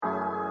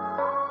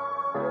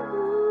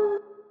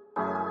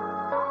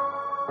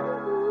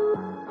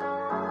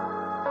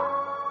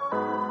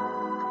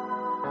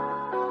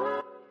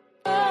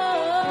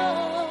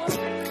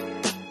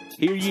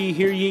Hear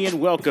ye, and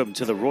welcome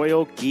to the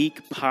Royal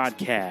Geek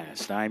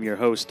Podcast. I'm your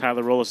host,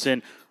 Tyler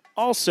Rollison,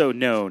 also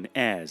known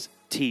as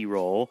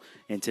T-Roll,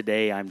 and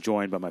today I'm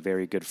joined by my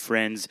very good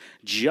friends,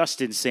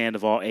 Justin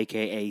Sandoval,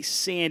 a.k.a.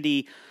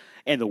 Sandy,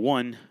 and the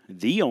one,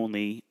 the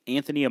only,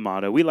 Anthony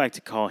Amato. We like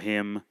to call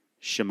him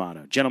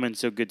Shimano. Gentlemen,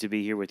 so good to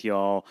be here with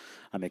y'all.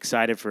 I'm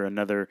excited for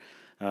another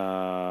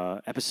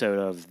episode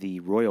of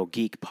the Royal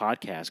Geek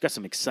Podcast. Got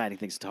some exciting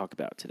things to talk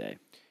about today.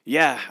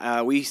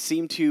 Yeah, we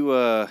seem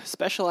to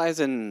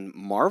specialize in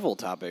Marvel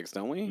topics,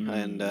 don't we?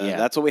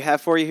 That's what we have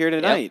for you here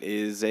tonight,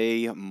 is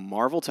a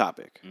Marvel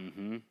topic.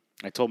 Mm-hmm.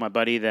 I told my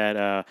buddy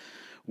that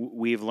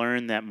we've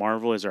learned that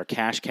Marvel is our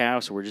cash cow,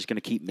 so we're just going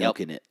to keep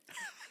milking it.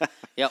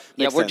 Yep.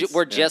 Yeah,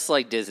 we're just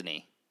like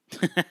Disney.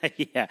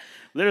 Yeah,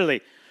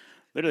 literally,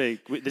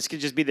 this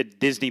could just be the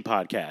Disney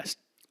podcast.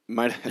 We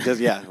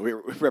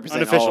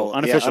represent unofficial,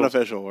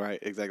 unofficial, right?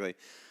 Exactly.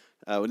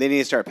 They need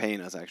to start paying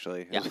us,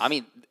 actually. Yeah, I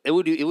mean, it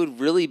would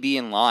really be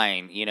in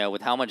line,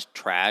 with how much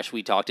trash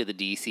we talk to the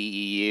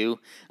DCEU.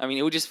 I mean,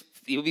 it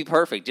would be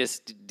perfect.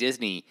 Just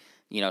Disney,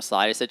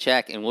 slide us a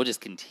check, and we'll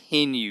just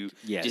continue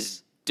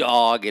just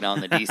dogging on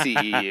the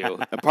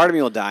DCEU. A part of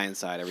me will die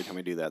inside every time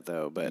we do that,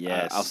 though. But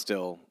yes. I'll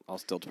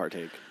still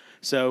partake.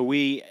 So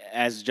we,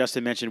 as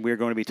Justin mentioned, we're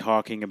going to be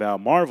talking about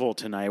Marvel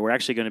tonight. We're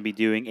actually going to be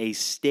doing a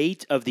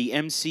State of the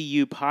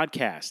MCU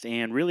podcast.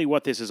 And really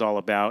what this is all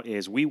about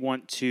is we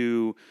want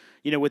to,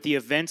 with the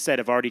events that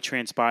have already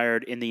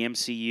transpired in the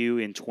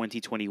MCU in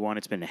 2021,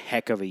 it's been a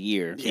heck of a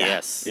year.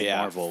 Yes. In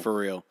Marvel. For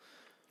real.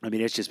 I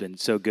mean, it's just been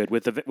so good.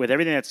 With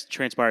everything that's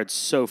transpired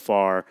so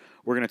far,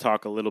 we're going to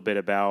talk a little bit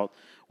about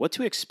what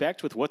to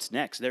expect with what's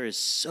next. There is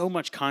so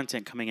much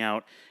content coming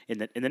out in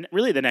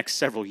the next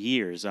several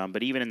years.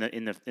 But even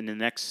in the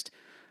next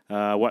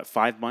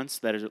 5 months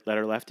that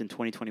are left in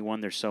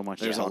 2021, there's so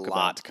much. There's to talk a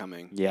lot about.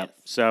 coming. Yeah.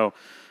 So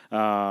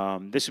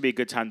this would be a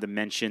good time to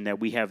mention that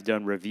we have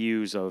done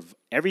reviews of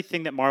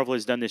everything that Marvel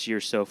has done this year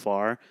so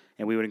far,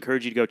 and we would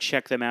encourage you to go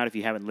check them out if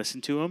you haven't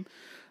listened to them.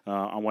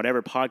 On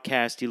whatever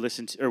podcast you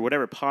listen to, or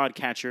whatever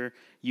podcatcher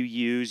you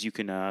use, you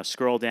can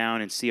scroll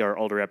down and see our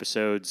older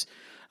episodes.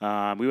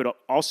 We would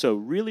also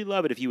really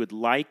love it if you would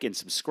like and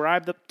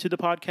subscribe to the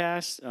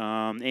podcast,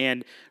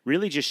 and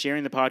really just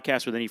sharing the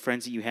podcast with any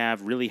friends that you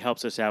have really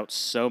helps us out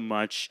so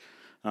much.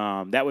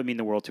 That would mean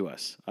the world to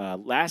us.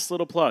 Last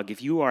little plug: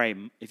 if you are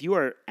an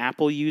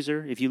Apple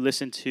user, if you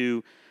listen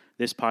to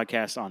this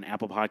podcast on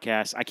Apple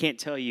Podcasts, I can't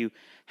tell you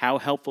how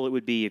helpful it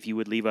would be if you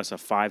would leave us a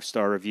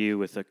 5-star review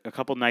with a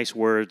couple nice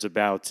words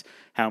about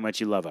how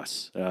much you love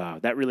us.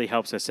 That really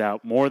helps us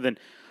out more than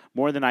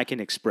I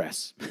can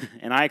express.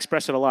 And I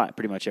express it a lot,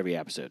 pretty much every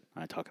episode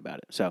I talk about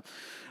it. So,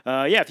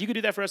 if you could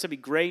do that for us, that'd be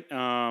great.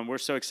 We're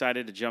so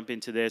excited to jump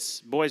into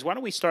this. Boys, why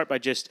don't we start by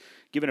just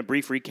giving a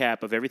brief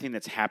recap of everything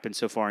that's happened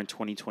so far in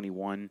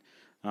 2021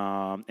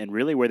 and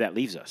really where that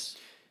leaves us.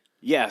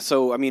 Yeah,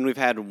 so, we've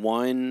had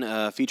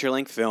one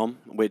feature-length film,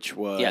 which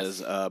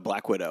was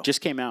Black Widow. Just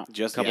came out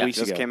a couple weeks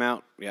ago. Just came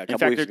out, a couple In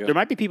fact, weeks ago. there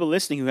might be people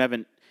listening who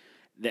haven't.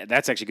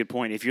 That's actually a good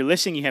point. If you're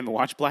listening, you haven't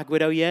watched Black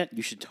Widow yet,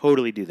 you should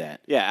totally do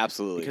that. Yeah,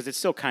 absolutely. Because it's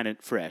still kind of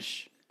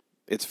fresh.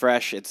 It's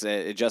fresh.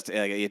 It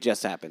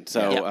just happened.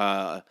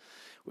 So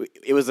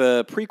it was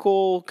a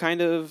prequel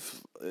kind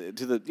of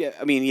to the.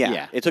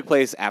 Yeah. It took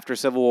place after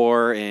Civil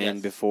War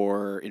and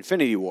before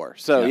Infinity War.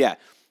 So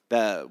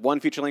the one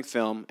feature-length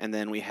film, and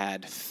then we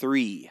had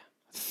three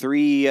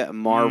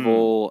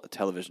Marvel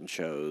television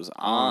shows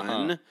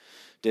on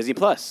Disney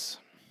Plus.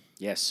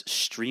 Yes,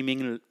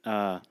 streaming,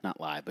 not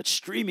live, but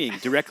streaming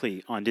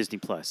directly on Disney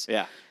Plus.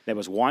 Yeah. That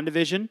was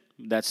WandaVision.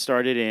 That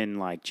started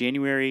in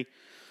January.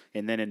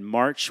 And then in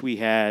March, we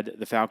had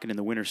The Falcon and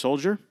the Winter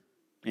Soldier.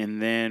 And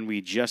then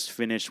we just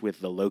finished with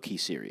the Loki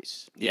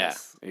series.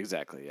 Yes,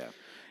 exactly, yeah.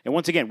 And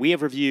once again, we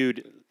have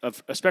reviewed,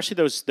 especially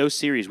those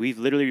series, we've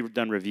literally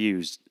done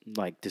reviews,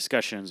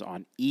 discussions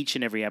on each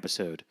and every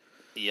episode.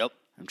 Yep.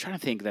 I'm trying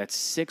to think. That's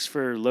 6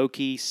 for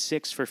Loki,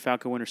 6 for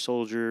Falcon Winter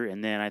Soldier,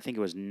 and then I think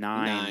it was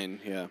 9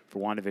 for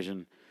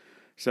WandaVision.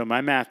 So my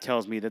math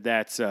tells me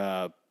that's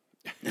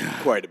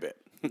quite a bit.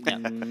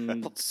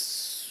 I'm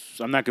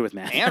not good with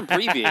math. And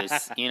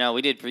previews.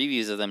 We did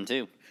previews of them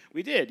too.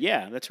 We did,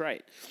 yeah, that's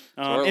right.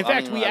 In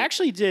fact, we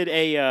actually did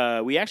a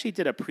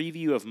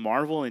preview of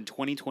Marvel in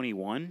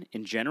 2021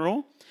 in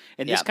general,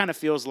 and this kind of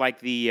feels like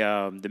the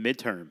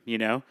midterm,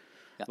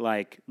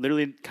 like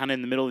literally kind of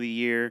in the middle of the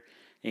year.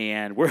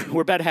 And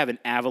we're about to have an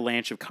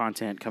avalanche of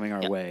content coming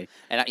our way.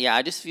 And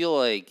I just feel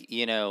like,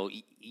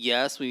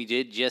 yes, we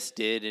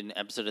did an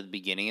episode at the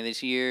beginning of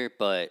this year,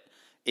 but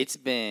it's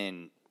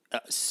been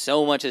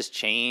so much has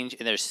changed,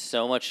 and there's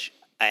so much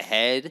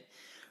ahead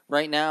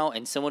right now,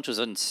 and so much was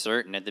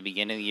uncertain at the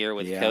beginning of the year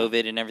with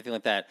COVID and everything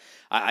like that.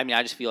 I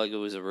just feel like it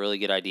was a really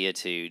good idea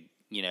to,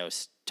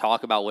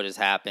 talk about what has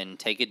happened,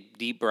 take a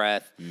deep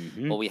breath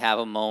while we have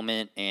a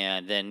moment,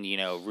 and then,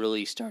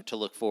 really start to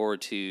look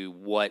forward to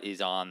what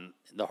is on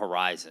the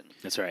horizon.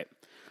 That's right.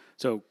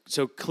 So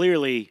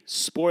clearly,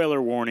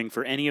 spoiler warning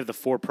for any of the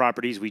 4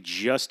 properties we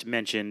just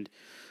mentioned.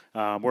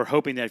 We're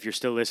hoping that if you're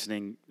still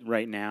listening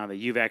right now, that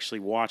you've actually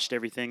watched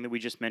everything that we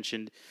just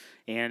mentioned,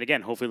 and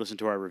again, hopefully listen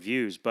to our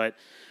reviews. But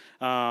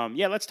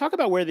let's talk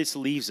about where this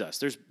leaves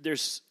us.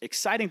 There's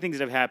exciting things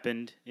that have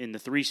happened in the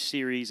 3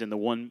 series and the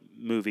 1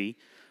 movie,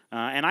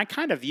 and I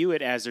kind of view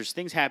it as there's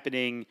things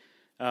happening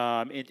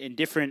in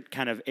different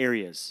kind of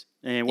areas.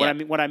 And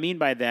what I mean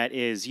by that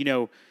is,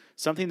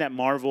 something that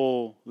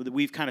Marvel,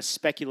 we've kind of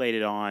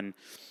speculated on,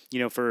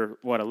 for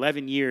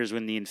 11 years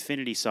when the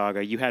Infinity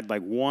Saga, you had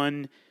like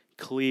one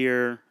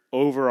clear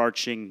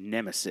overarching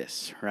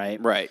nemesis, right?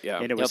 Right, yeah.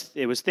 And it was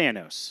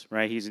Thanos,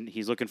 right?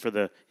 He's looking for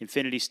the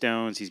Infinity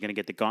Stones. He's going to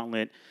get the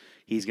gauntlet.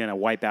 He's going to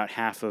wipe out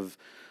half of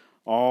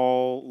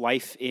all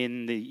life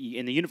in the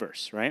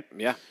universe, right?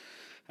 Yeah.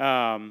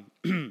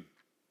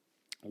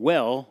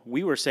 Well,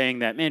 we were saying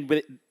that, man,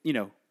 but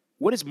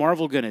what is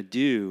Marvel going to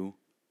do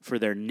for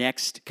their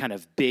next kind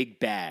of big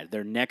bad,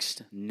 their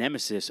next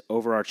nemesis,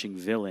 overarching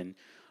villain?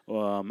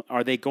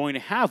 Are they going to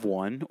have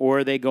one, or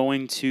are they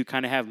going to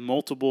kind of have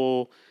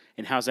multiple,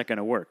 and how's that going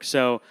to work?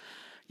 So,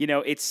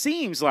 it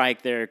seems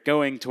like they're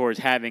going towards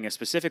having a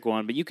specific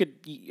one, but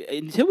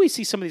until we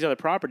see some of these other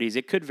properties,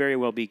 it could very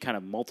well be kind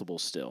of multiple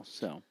still,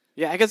 so...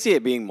 Yeah, I could see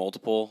it being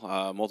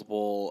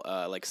multiple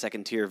like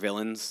second-tier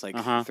villains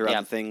throughout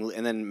the thing,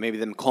 and then maybe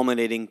them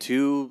culminating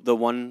to the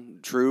one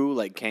true,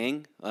 like,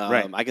 Kang.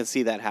 Right. I can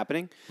see that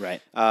happening. Right.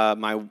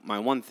 My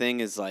one thing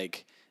is,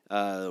 like,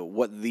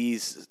 what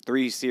these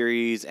 3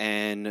 series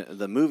and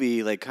the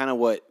movie, like, kind of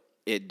what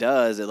it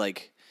does,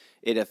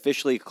 it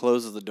officially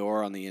closes the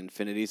door on the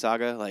Infinity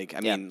Saga. Like, I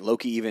mean,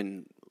 Loki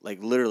even,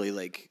 like, literally,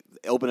 like,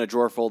 open a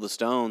drawer full of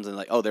stones and,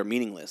 like, oh, they're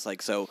meaningless.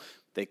 Like, so...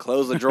 They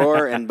close the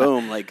drawer and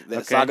boom, like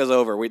the saga's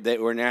over.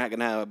 We're not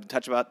gonna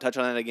touch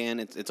on it again.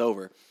 It's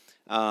over.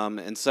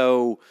 And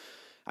so,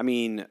 I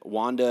mean,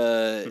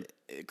 Wanda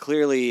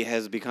clearly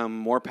has become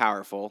more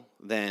powerful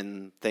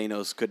than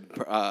Thanos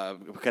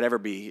could ever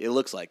be. It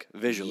looks like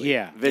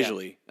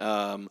visually.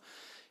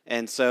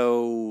 And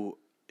so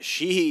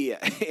she,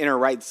 in her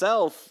right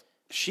self,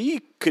 she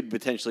could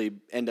potentially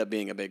end up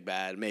being a big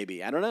bad,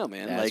 maybe. I don't know,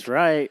 man. That's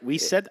right. We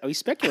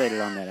speculated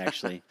on that,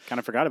 actually. Kind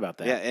of forgot about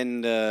that. Yeah,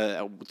 and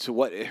to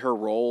what her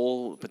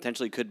role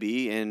potentially could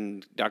be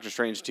in Doctor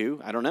Strange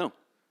 2, I don't know.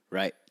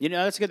 Right.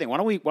 That's a good thing. Why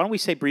don't we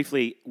say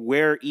briefly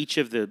where each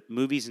of the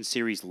movies and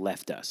series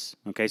left us?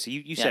 Okay, so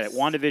you said it.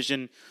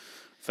 WandaVision,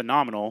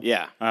 phenomenal.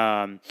 Yeah.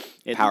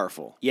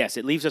 Powerful. Yes,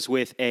 it leaves us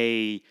with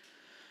a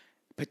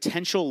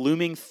potential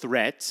looming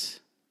threat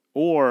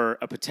or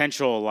a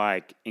potential,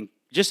 like...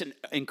 just an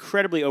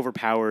incredibly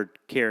overpowered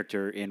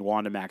character in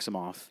Wanda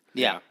Maximoff.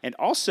 Yeah. And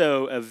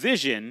also a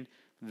Vision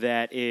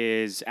that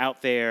is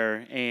out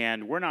there,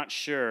 and we're not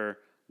sure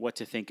what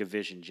to think of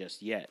Vision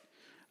just yet.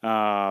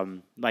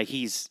 Like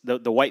he's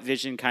the White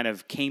Vision kind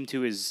of came to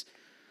his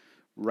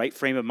right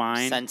frame of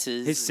mind.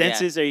 His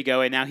senses, there you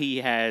go. And now he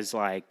has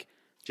like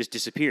just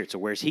disappeared. So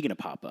where's he going to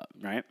pop up,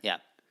 right? Yeah.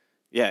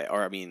 Yeah,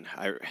 or I mean,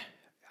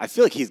 I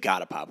feel like he's got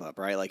to pop up,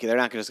 right? Like they're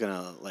not just going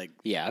to like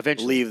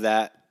eventually leave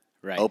that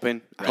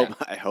open. Right.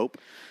 I hope.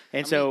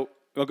 And go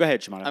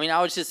ahead, Shimano. I mean,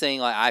 I was just saying,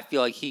 like, I feel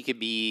like he could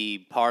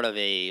be part of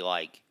a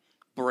like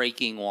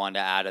breaking Wanda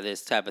out of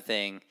this type of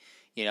thing.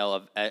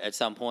 At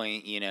some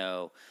point,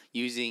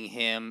 using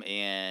him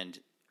and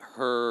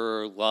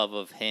her love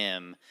of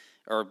him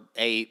or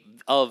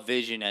of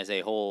Vision as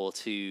a whole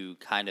to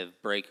kind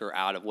of break her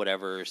out of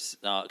whatever's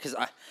because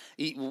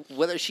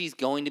whether she's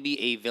going to be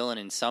a villain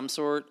in some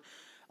sort.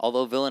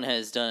 Although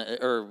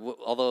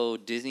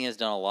Disney has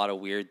done a lot of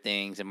weird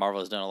things and Marvel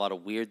has done a lot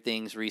of weird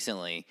things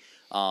recently,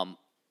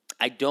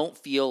 I don't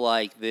feel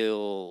like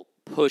they'll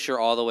push her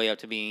all the way up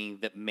to being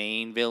the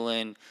main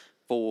villain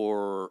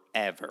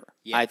forever.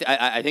 Yeah.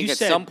 I think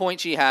some point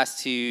she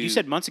has to... You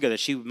said months ago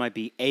that she might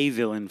be a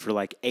villain for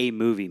like a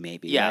movie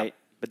maybe, right?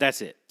 But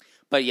that's it.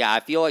 But yeah, I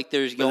feel like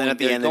they're going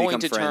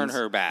to turn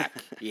her back.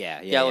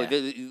 Yeah.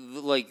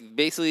 Like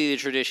basically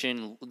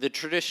the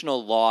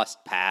traditional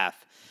lost path,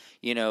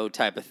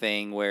 type of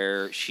thing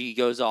where she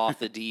goes off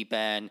the deep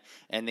end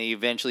and they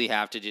eventually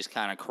have to just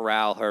kind of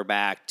corral her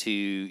back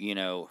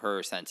to,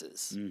 her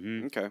senses.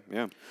 Mm-hmm. Okay,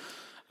 yeah.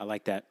 I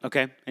like that.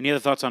 Okay. Any other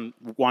thoughts on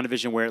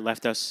WandaVision, where it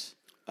left us?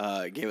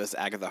 It gave us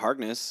Agatha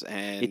Harkness.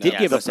 And it did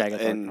give us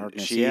Agatha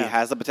Harkness, she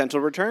has the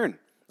potential return.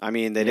 I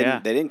mean, they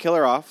didn't kill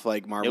her off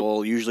like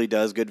Marvel usually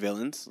does good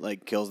villains,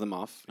 like kills them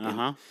off.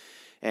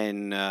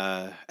 And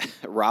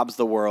robs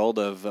the world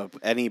of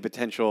any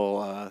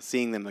potential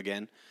seeing them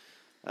again.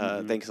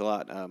 Thanks a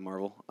lot,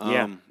 Marvel.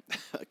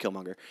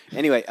 Killmonger.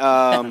 Anyway,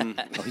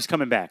 he's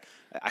coming back.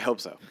 I hope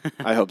so.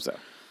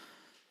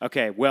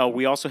 Okay, well,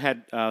 we also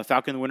had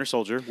Falcon and the Winter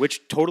Soldier,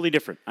 which totally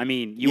different. I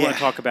mean, you want to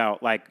talk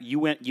about like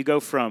you go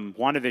from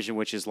WandaVision,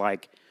 which is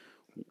like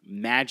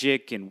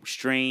magic and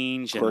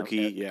strange,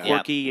 quirky, and,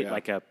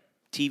 like a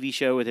TV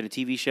show within a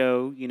TV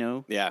show,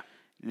 Yeah.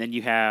 And then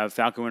you have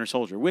Falcon Winter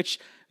Soldier, which,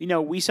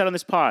 we said on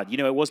this pod,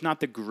 it was not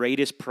the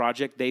greatest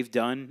project they've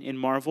done in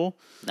Marvel.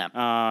 No.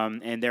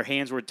 And their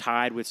hands were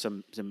tied with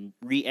some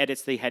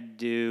re-edits they had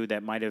to do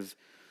that might have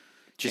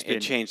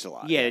It changed a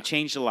lot. Yeah, it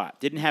changed a lot.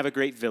 Didn't have a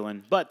great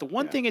villain, but the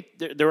one thing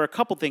there were a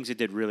couple things it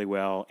did really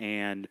well,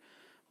 and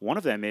one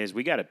of them is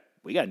we got a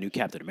new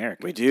Captain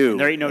America. We do. And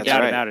there ain't no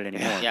doubt about it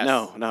anymore. Yeah.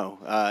 Yes.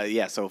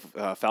 No. So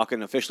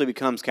Falcon officially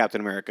becomes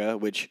Captain America,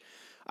 which,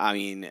 I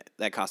mean,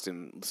 that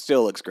costume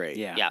still looks great.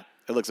 Yeah.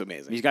 It looks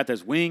amazing. He's got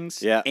those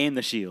wings and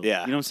the shield.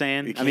 Yeah. You know what I'm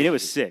saying? I mean, it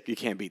was sick. You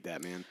can't beat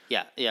that, man.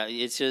 Yeah,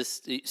 it's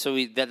just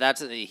so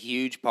that's a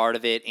huge part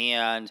of it,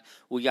 and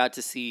we got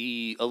to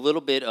see a little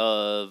bit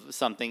of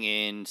something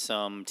in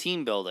some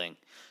team building.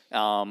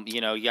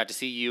 You got to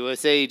see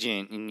U.S.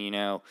 Agent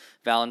and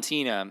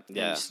Valentina.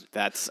 Yeah,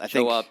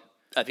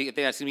 I think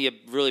that's gonna be a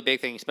really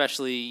big thing,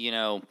 especially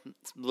a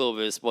little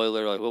bit of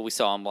spoiler like what we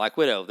saw in Black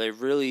Widow. They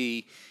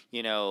really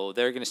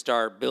they're gonna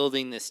start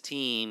building this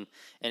team,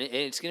 and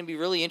it's gonna be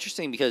really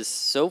interesting because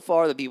so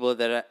far the people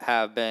that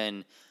have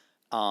been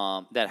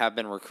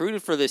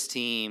recruited for this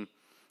team,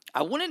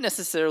 I wouldn't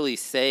necessarily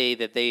say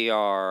that they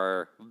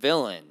are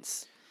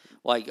villains.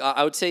 Like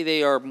I would say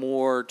they are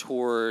more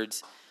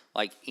towards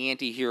like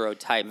anti-hero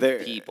type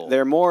people.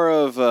 They're more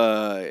of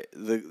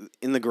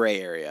in the gray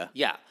area.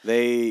 Yeah.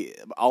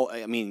 Yelena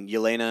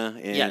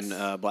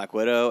in Black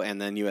Widow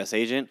and then U.S.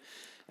 Agent.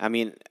 I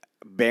mean,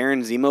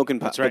 Baron Zemo can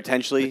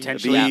potentially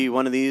be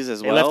one of these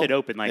as well. They left it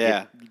open.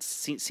 It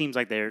seems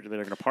like they're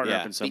going to partner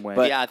up in some way.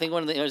 But I think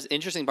one of the most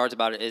interesting parts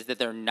about it is that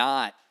they're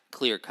not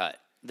clear-cut.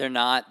 They're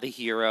not the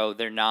hero.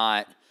 They're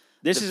not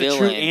This is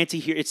villain, a true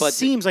anti-hero. It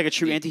seems like a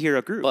true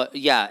anti-hero group. But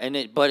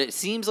it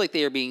seems like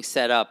they are being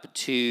set up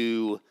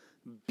to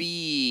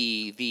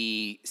be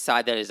the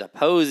side that is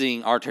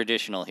opposing our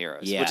traditional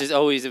heroes, which is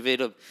always a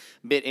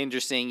bit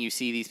interesting. You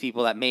see these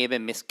people that may have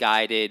been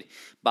misguided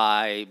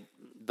by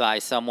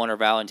someone or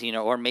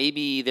Valentina, or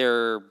maybe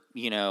they're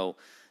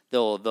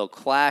they'll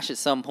clash at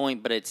some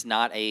point, but it's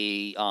not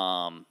a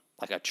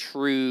like a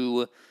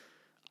true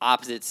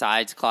opposite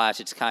sides clash.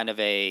 It's kind of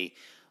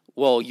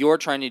you're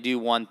trying to do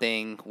one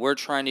thing, we're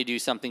trying to do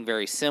something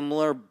very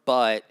similar,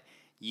 but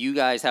you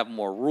guys have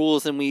more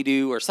rules than we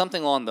do, or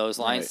something along those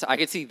lines. Right. I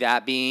could see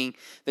that being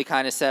the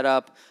kind of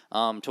setup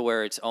to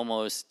where it's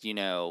almost,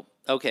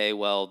 okay,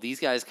 well, these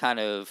guys kind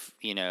of,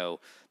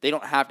 they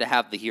don't have to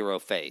have the hero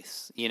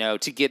face,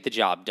 to get the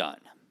job done.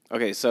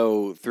 Okay,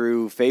 so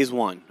through phase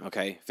one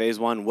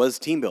was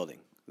team building.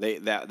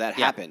 That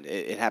happened.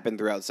 It happened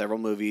throughout several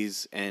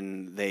movies,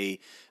 and they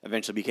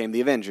eventually became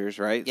the Avengers,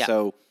 right? Yeah.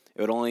 So it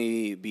would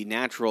only be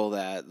natural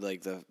that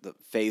like the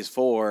phase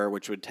 4,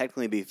 which would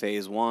technically be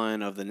phase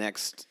 1 of the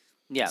next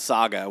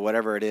saga,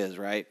 whatever it is,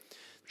 right?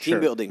 Team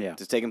building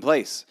is taking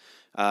place.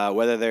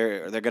 Whether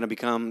they're going to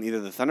become either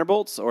the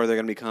Thunderbolts or they're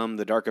going to become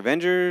the Dark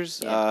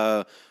Avengers.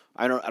 Yeah.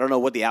 I don't know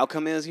what the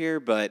outcome is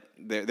here, but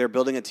they're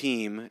building a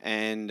team,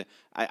 and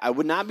I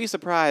would not be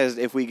surprised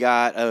if we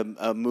got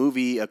a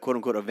movie, a quote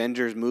unquote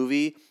Avengers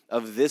movie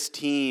of this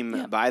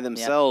team by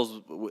themselves,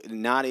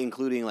 not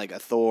including like a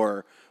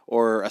Thor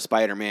or a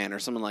Spider-Man or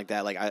something like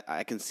that. Like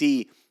I can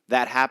see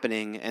that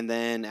happening, and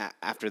then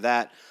after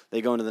that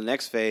they go into the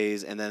next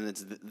phase, and then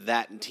it's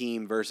that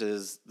team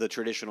versus the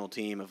traditional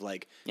team of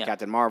like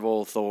Captain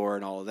Marvel, Thor,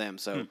 and all of them.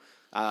 So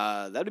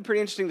that'd be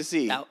pretty interesting to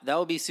see. That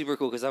would be super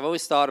cool, because I've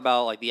always thought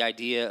about like the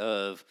idea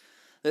of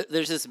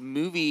there's this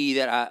movie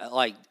that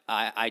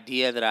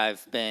idea that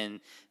I've been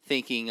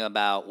thinking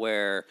about,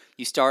 where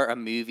you start a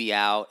movie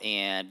out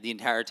and the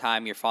entire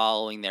time you're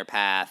following their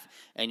path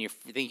and you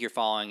think you're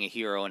following a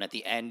hero, and at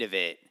the end of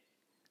it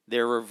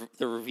they're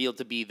revealed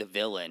to be the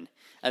villain,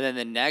 and then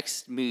the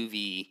next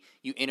movie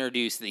you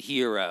introduce the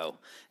hero,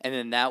 and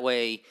then that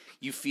way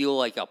you feel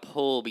like a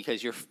pull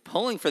because you're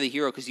pulling for the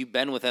hero because you've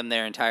been with them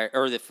their entire,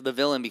 or the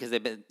villain because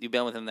you've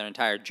been with them their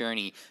entire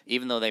journey,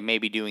 even though they may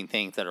be doing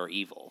things that are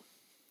evil.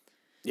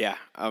 Yeah,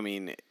 I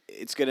mean,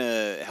 it's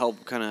gonna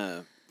help kind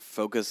of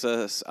focus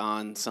us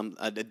on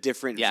a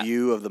different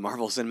view of the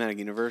Marvel Cinematic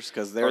Universe,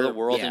 because they're the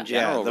world in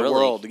general. The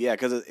world,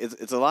 because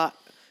it's a lot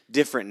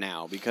different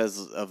now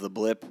because of the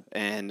blip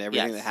and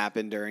everything that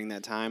happened during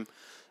that time.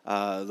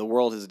 The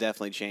world has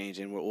definitely changed,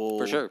 and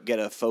we'll get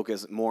a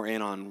focus more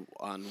in on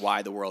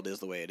why the world is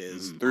the way it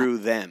is through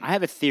them. I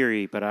have a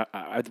theory, but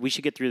we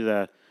should get through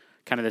the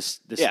kind of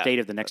the state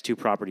of the next two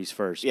properties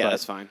first. Yeah, but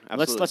that's fine.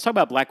 Absolutely. Let's talk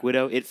about Black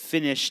Widow. It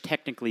finished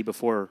technically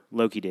before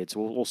Loki did,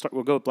 so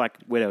we'll go with Black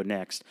Widow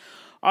next.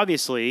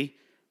 Obviously,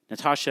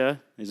 Natasha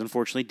is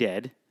unfortunately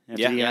dead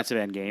after the events of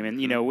Endgame, and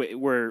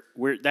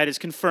we're that is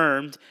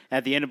confirmed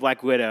at the end of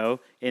Black Widow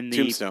in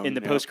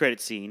the post-credit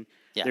scene.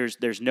 Yeah.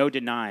 There's no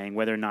denying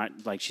whether or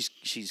not like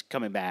she's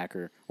coming back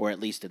or at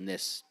least in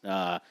this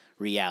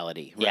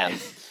reality.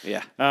 Right?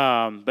 Yeah.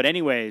 But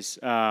anyways,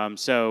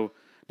 so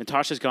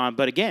Natasha's gone,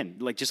 but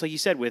again, just like you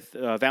said, with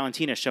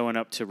Valentina showing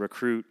up to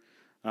recruit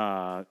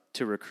what's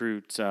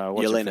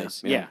Yelena. her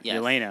face?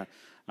 Yelena.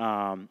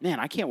 Man,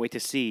 I can't wait to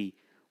see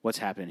what's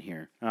happening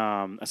here.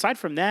 Aside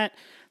from that,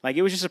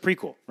 it was just a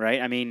prequel, right?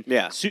 I mean,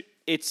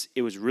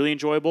 it was really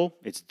enjoyable.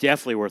 It's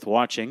definitely worth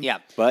watching. Yeah,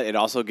 but it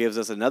also gives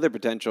us another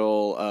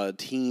potential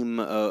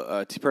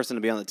person to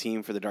be on the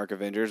team for the Dark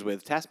Avengers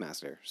with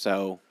Taskmaster.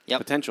 So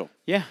potential.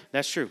 Yeah,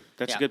 that's true.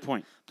 That's a good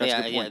point.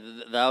 That's a good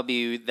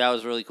point. That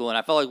was really cool, and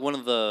I felt like one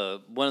of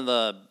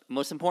the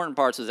most important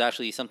parts was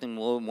actually something a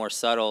little more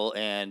subtle,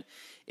 and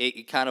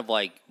it kind of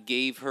like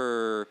gave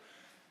her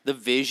the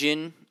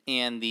vision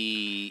and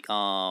the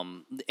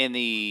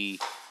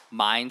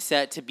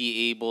mindset to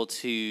be able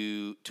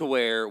to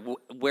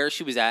where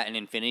she was at in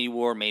Infinity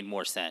War made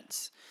more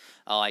sense.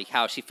 Like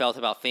how she felt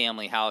about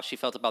family, how she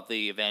felt about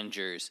the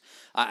Avengers.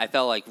 I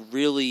felt like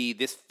really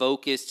this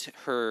focused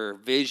her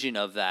vision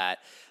of that.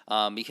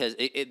 Because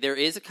there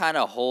is a kind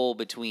of hole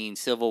between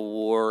Civil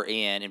War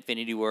and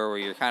Infinity War where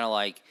you're kind of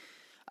like,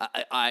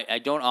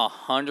 I don't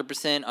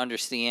 100%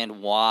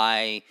 understand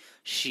why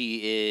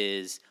she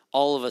is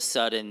all of a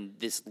sudden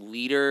this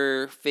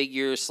leader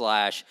figure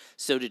 /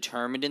 so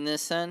determined in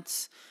this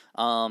sense.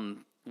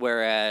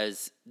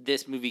 Whereas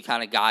this movie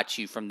kind of got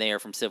you from there,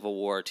 from Civil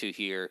War to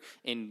here,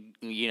 and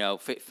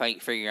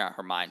figuring out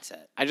her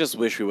mindset. I just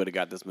wish we would have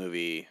got this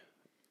movie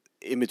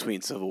in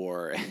between Civil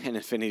War and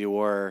Infinity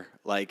War,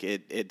 like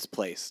it's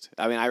placed.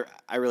 I mean,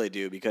 I really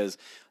do, because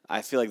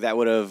I feel like that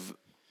would have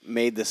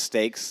made the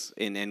stakes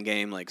in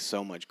Endgame like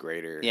so much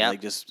greater. Yeah.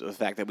 Like just the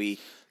fact that we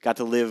got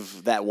to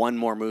live that one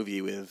more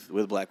movie with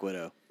Black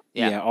Widow.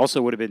 Yeah.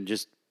 Also would have been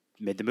just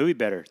made the movie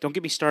better. Don't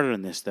get me started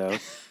on this though.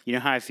 You know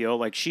how I feel?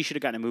 Like she should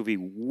have gotten a movie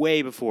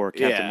way before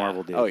Captain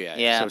Marvel did. Oh yeah.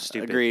 Yeah. So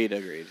stupid. Agreed.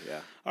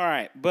 Yeah. All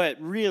right,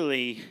 but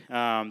really,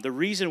 the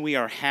reason we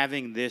are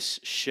having this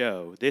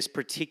show, this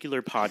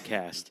particular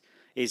podcast,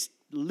 is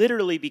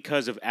literally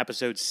because of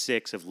episode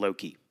 6 of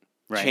Loki.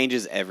 Right?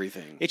 Changes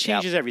everything. It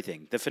changes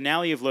everything. The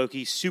finale of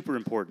Loki, super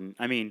important.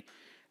 I mean,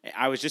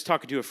 I was just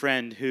talking to a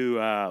friend who,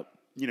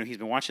 he's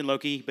been watching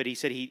Loki, but he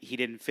said he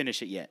didn't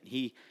finish it yet.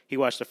 He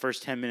watched the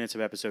first 10 minutes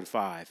of episode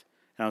 5,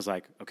 and I was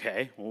like,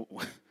 okay, well,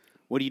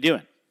 what are you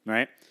doing,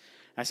 right?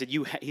 I said,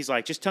 he's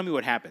like, just tell me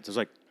what happens. I was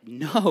like,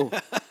 no,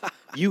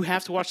 you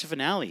have to watch the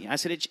finale. I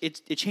said,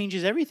 it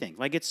changes everything.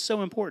 Like, it's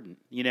so important,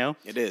 you know?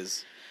 It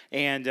is.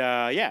 And,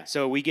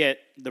 so we get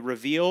the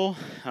reveal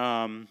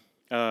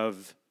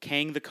of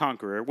Kang the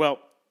Conqueror. Well,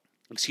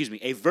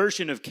 a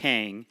version of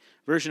Kang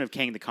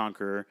the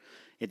Conqueror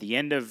at the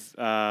end of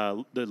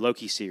the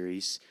Loki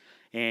series.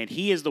 And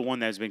he is the one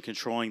that has been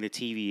controlling the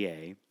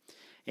TVA.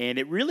 And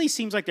it really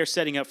seems like they're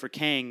setting up for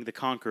Kang the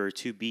Conqueror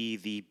to be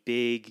the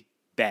big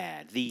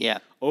bad, the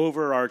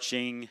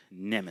overarching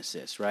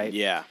nemesis, right?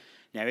 Yeah.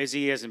 Now, is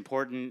he as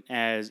important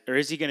or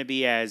is he going to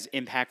be as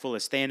impactful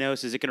as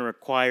Thanos? Is it going to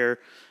require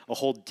a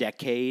whole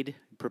decade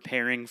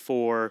preparing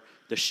for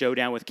the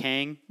showdown with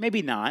Kang?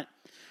 Maybe not.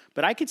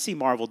 But I could see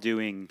Marvel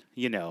doing,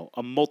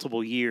 a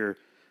multiple year,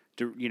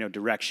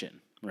 direction,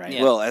 right?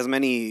 Yeah. Well, as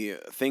many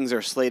things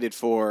are slated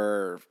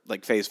for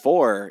like Phase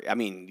 4, I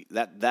mean,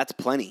 that's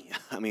plenty.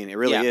 I mean, it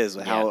really is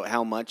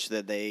how much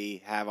that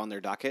they have on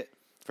their docket,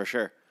 for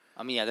sure.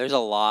 I mean, there's a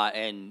lot,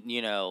 and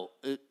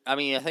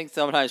I think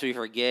sometimes we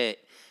forget,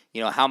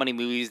 how many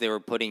movies they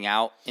were putting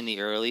out in the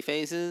early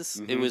phases.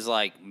 Mm-hmm. It was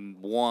like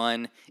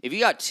one. If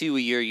you got 2 a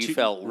year, you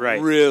felt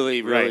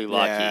really, really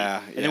lucky.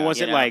 Yeah, and then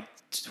was it like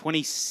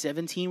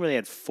 2017 where they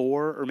had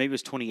 4, or maybe it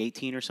was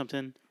 2018 or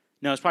something?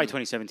 No, it's probably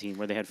 2017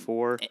 where they had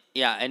 4.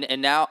 Yeah,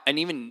 and now, and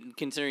even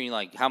considering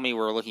like how many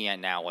we're looking at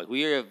now, like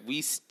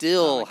we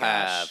still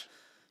have.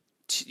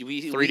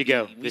 3 to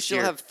go. We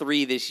still have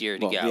 3 this year to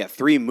go. Yeah,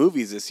 3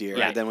 movies this year.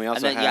 Yeah. And then we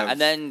also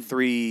have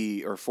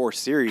 3 or 4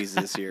 series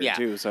this year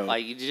too. So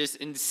like just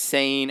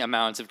insane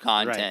amounts of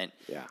content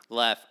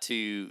left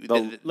to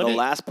the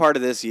last part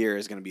of this year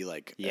is going to be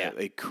like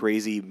a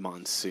crazy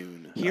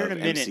monsoon here of in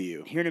a minute.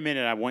 MCU. Here in a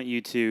minute, I want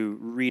you to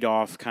read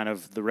off kind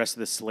of the rest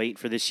of the slate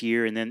for this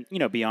year, and then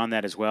beyond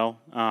that as well.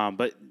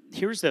 But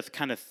here's the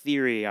kind of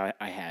theory I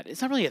had.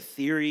 It's not really a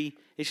theory;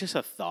 it's just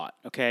a thought.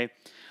 Okay,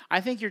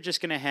 I think you're just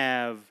going to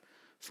have,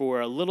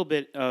 for a little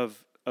bit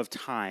of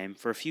time,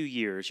 for a few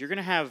years, you're going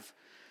to have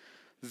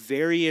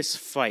various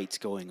fights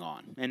going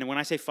on. And when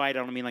I say fight, I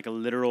don't mean like a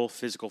literal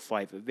physical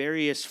fight, but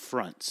various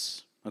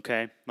fronts,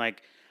 okay?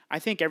 Like, I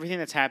think everything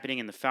that's happening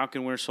in the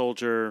Falcon Winter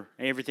Soldier,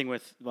 everything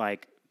with,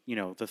 like,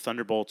 the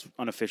Thunderbolts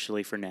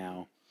unofficially for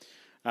now,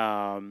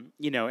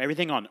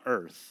 everything on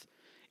Earth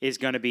is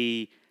going to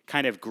be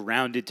kind of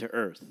grounded to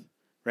Earth,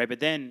 right?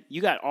 But then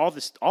you got all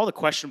the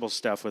questionable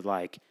stuff with,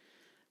 like,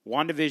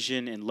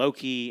 WandaVision and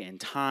Loki and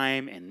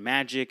time and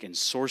magic and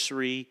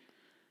sorcery,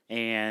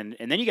 and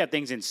then you got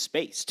things in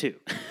space too.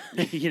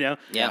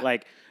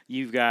 Like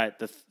you've got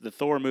the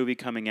Thor movie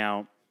coming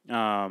out.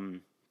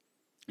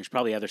 There's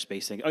probably other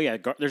space things. Oh yeah,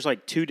 there's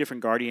like 2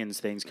 different Guardians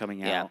things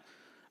coming out.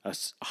 A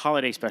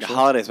holiday special. A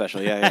holiday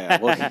special.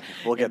 Yeah.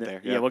 We'll get there.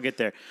 Yeah, we'll get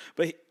there.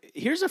 But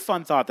here's a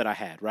fun thought that I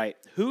had. Right,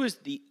 who is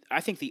I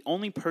think the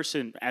only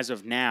person as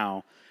of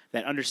now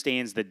that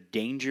understands the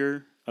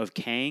danger of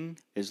Kang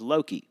is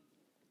Loki.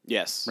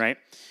 Yes. Right?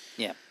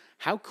 Yeah.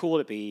 How cool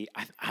would it be?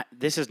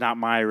 This is not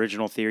my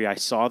original theory. I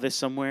saw this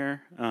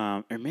somewhere,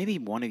 or maybe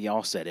one of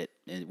y'all said it,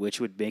 which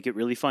would make it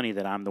really funny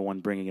that I'm the one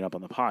bringing it up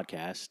on the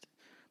podcast.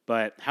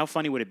 But how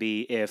funny would it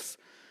be if,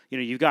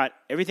 you've got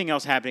everything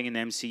else happening in the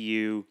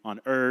MCU on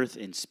Earth,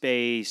 in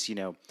space,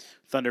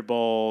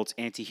 Thunderbolts,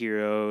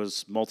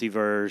 anti-heroes,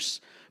 multiverse,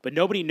 But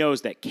nobody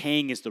knows that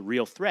Kang is the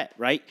real threat,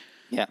 right?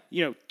 Yeah.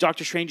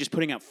 Doctor Strange is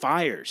putting out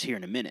fires here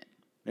in a minute.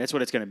 That's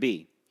what it's going to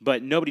be.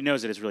 But nobody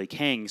knows that it's really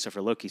Kang except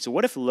for Loki. So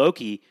what if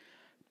Loki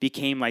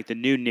became like the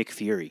new Nick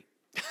Fury?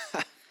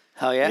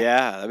 Hell yeah.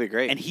 Yeah, that'd be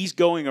great. And he's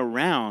going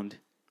around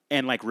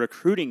and like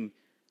recruiting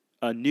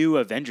a new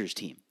Avengers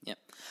team. Yeah.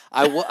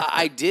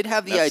 I did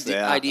have the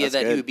idea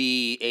that good. he would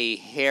be a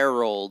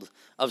herald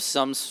of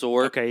some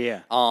sort. Okay,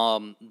 yeah.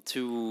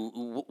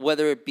 To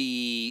whether it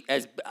be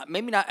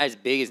maybe not as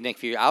big as Nick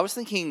Fury. I was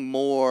thinking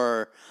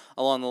more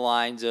along the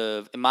lines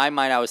of, in my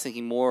mind, I was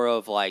thinking more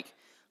of like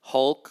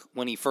Hulk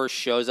when he first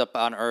shows up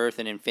on Earth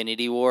in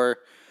Infinity War,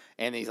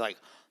 and he's like,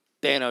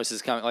 Thanos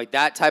is coming, like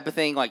that type of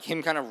thing, like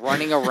him kind of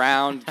running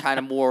around, kind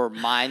of more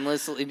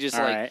mindlessly, just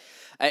All like.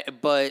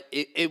 right. But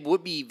it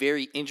would be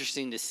very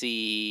interesting to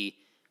see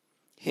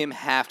him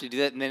have to do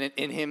that, and then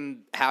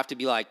him have to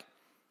be like,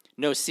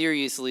 no,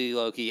 seriously,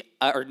 Loki,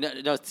 or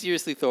no,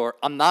 seriously, Thor,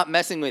 I'm not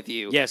messing with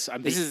you. Yes,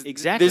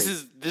 exactly.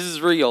 This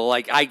is real.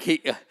 Like I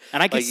can't,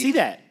 and I can see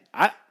that.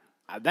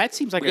 That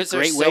seems like a great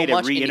there's way to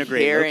much reintegrate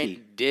inherent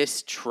Loki.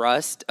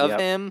 distrust of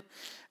him,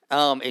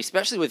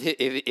 especially with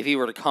if he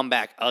were to come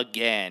back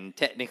again,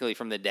 technically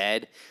from the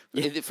dead,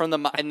 from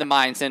the in the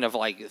mindset of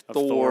like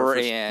Thor,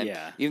 and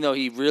even though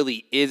he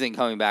really isn't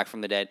coming back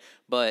from the dead,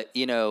 but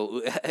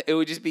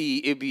it'd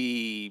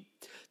be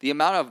the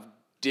amount of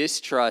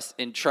distrust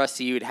and trust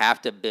he would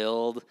have to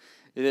build.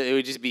 It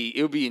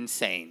would be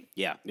insane.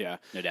 Yeah,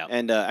 no doubt.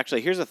 And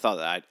actually, here's a thought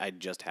that I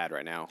just had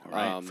right now. All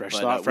right, fresh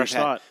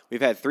thought. We've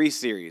had 3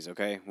 series.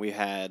 Okay, we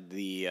had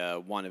the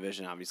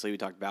WandaVision, obviously we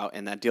talked about,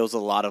 and that deals a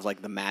lot of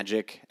like the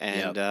magic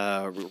and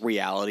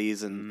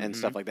realities and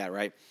stuff like that,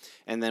 right?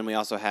 And then we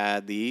also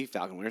had the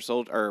Falcon Winter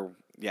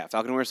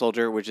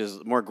Soldier, which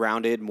is more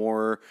grounded,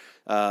 more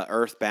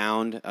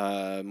earthbound,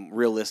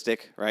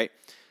 realistic, right?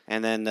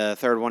 And then the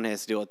third one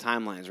has to deal with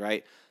timelines,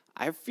 right?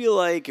 I feel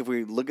like if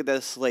we look at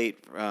that slate,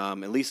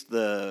 at least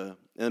the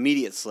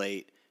immediate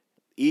slate,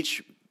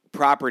 each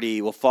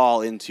property will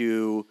fall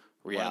into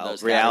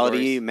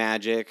reality,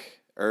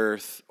 magic,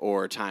 Earth,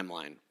 or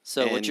timeline.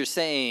 So what you're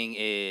saying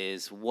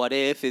is, What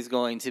If is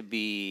going to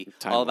be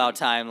all about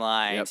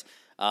timelines.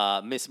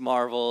 Yep. Miss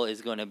Marvel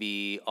is going to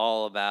be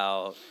all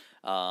about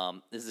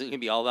this is going to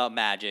be all about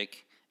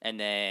magic, and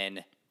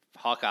then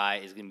Hawkeye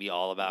is going to be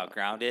all about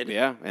grounded.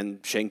 Yeah, and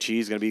Shang-Chi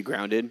is going to be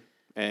grounded.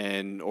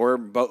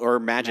 Or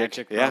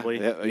magic. Probably.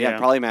 Yeah,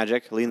 probably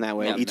magic. Lean that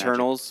way. Yeah,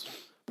 Eternals,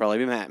 probably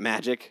be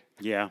magic.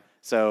 Yeah.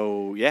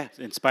 So, yeah.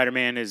 And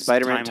Spider-Man is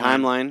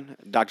timeline.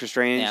 Doctor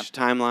Strange,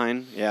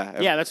 timeline.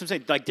 Yeah. Yeah, that's what I'm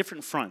saying. Like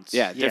different fronts.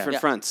 Yeah,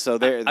 different fronts. So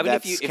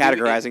that's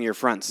categorizing your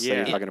fronts that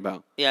you're talking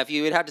about. Yeah, if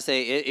you would have to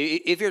say,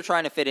 if you're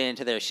trying to fit it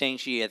into there,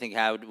 Shang-Chi, I think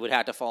would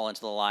have to fall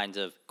into the lines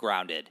of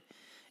grounded.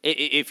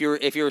 If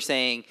you're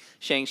saying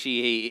Shang-Chi,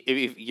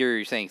 if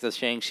you're saying the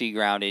Shang-Chi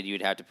grounded,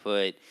 you'd have to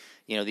put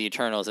the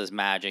Eternals as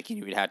magic, and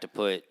you would have to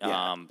put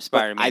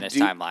Spider-Man as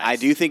timelines. I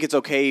do think it's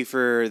okay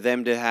for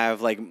them to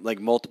have like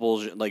multiple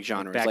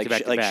genres,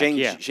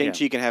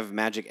 Shang-Chi can have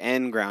magic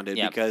and grounded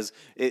because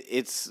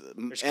there's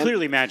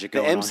clearly magic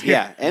going on.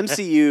 Yeah,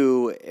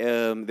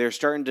 MCU, they're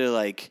starting to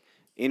like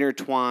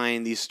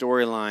intertwine these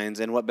storylines,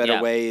 and what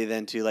better way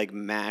than to like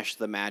mash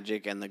the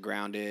magic and the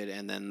grounded,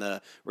 and then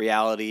the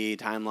reality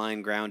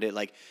timeline grounded,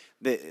 like.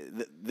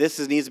 This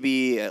needs to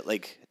be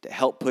like to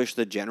help push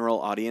the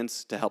general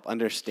audience to help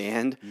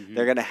understand. Mm-hmm.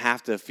 They're going to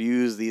have to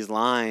fuse these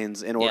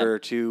lines in order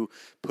to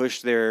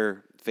push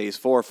their Phase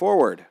 4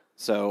 forward.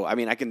 So, I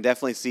mean, I can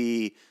definitely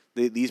see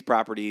these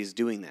properties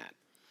doing that.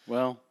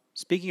 Well,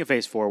 speaking of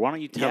Phase 4, why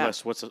don't you tell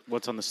us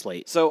what's on the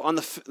slate? So, on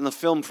the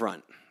film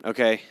front,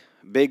 okay,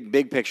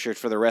 big picture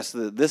for the rest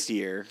of this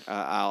year.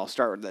 I'll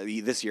start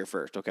with this year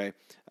first, okay?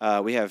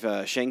 We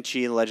have Shang-Chi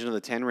and Legend of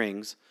the Ten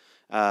Rings.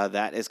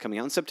 That is coming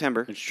out in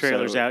September. There's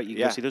trailers out. You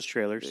can go see those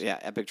trailers. Yeah,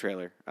 epic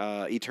trailer.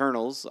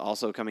 Eternals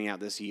also coming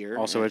out this year.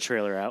 Also a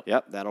trailer out.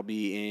 Yep, that'll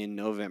be in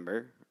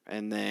November.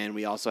 And then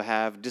we also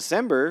have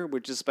December,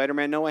 which is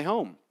Spider-Man No Way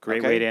Home.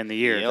 Great way to end the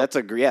year. Yep. That's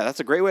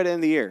a great way to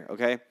end the year,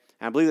 okay? And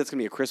I believe that's going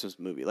to be a Christmas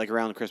movie, like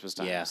around Christmas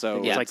time. Yeah,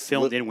 so it's like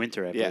filmed in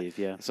winter, I believe.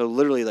 Yeah. So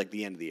literally like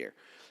the end of the year.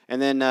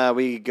 And then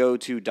we go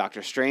to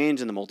Doctor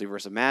Strange and the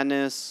Multiverse of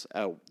Madness,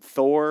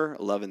 Thor,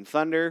 Love and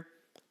Thunder,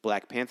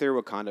 Black Panther,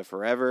 Wakanda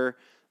Forever,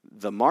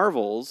 The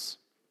Marvels,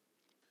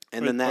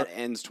 and then that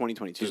ends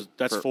 2022.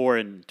 That's 4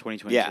 in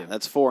 2022. Yeah,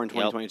 that's 4 in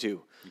 2022. Yep.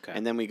 Okay.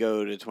 And then we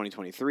go to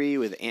 2023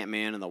 with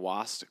Ant-Man and the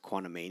Wasp,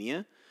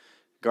 Quantumania,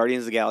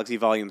 Guardians of the Galaxy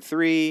Volume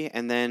 3,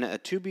 and then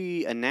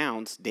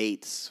to-be-announced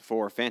dates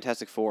for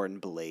Fantastic Four and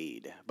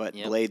Blade. But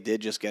Blade did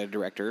just get a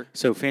director.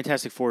 So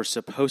Fantastic Four is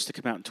supposed to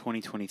come out in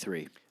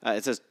 2023.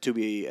 It says to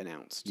be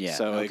announced. Yeah,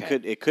 so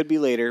it could be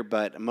later,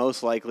 but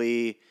most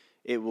likely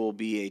it will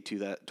be a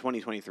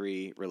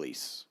 2023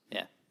 release.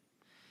 Yeah.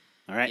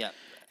 All right. Yep.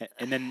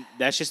 And then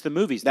that's just the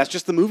movies. That's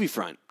just the movie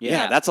front.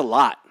 Yeah, that's a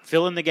lot.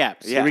 Fill in the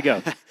gaps. Yeah. Here we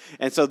go.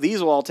 And so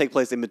these will all take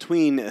place in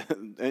between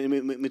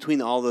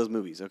all those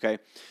movies, okay?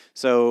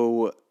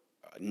 So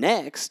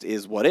next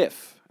is What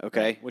If.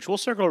 Okay, right. Which we'll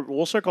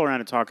circle around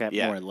and talk at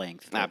more at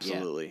length.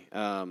 Absolutely.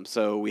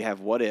 So we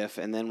have What If,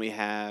 and then we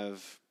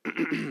have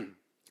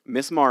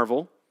Miss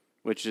Marvel,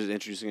 which is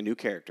introducing a new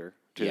character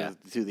to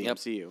the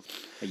MCU.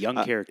 A young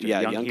character.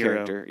 Young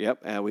character.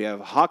 Yep. We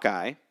have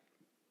Hawkeye.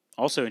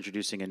 Also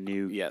introducing a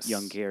new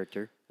young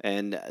character.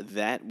 And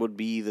that would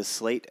be the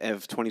slate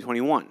of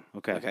 2021.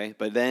 Okay.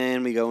 But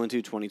then we go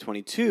into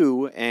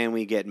 2022, and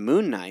we get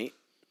Moon Knight,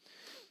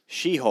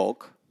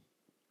 She-Hulk,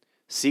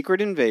 Secret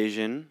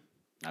Invasion.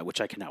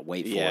 Which I cannot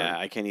wait for. Yeah,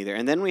 I can't either.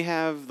 And then we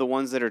have the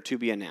ones that are to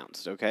be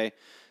announced, okay?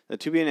 The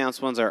to be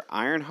announced ones are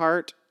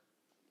Ironheart,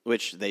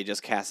 which they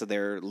just casted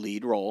their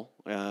lead role.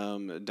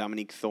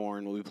 Dominique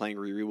Thorne will be playing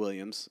Riri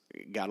Williams.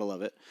 Gotta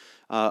love it.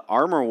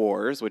 Armor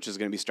Wars, which is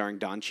going to be starring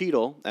Don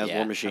Cheadle as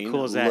War Machine. How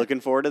cool is that? Looking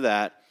forward to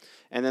that.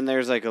 And then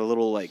there's like a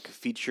little like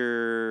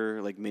feature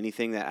like mini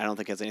thing that I don't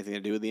think has anything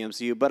to do with the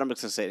MCU, but I'm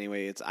just going to say it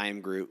anyway. It's I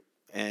Am Groot,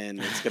 and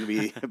it's going to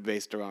be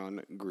based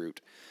around Groot.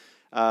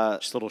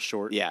 Just a little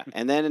short. Yeah.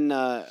 And then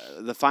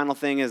the final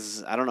thing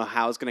is, I don't know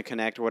how it's going to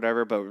connect or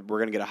whatever, but we're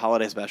going to get a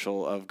holiday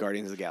special of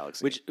Guardians of the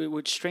Galaxy.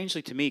 Which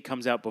strangely to me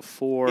comes out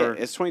before... Yeah,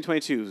 it's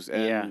 2022.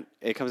 And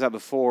it comes out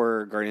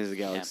before Guardians of the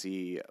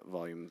Galaxy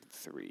Volume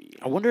 3.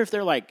 I wonder if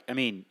they're like,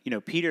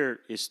 Peter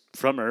is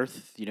from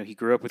Earth. He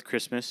grew up with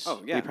Christmas.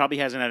 Oh, yeah. He probably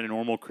hasn't had a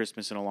normal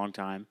Christmas in a long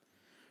time,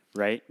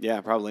 right? Yeah,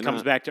 probably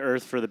Comes back to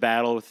Earth for the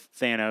battle with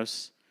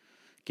Thanos.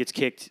 Gets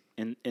kicked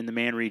in the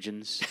man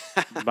regions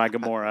by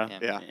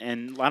Gamora. Yeah.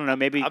 And I don't know,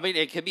 maybe...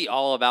 it could be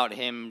all about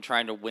him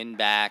trying to win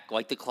back,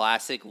 like the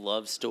classic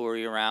love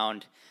story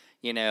around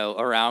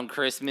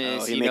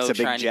Christmas. He makes a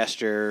big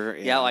gesture.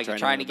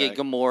 Trying to get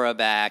Gamora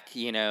back,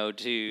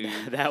 to...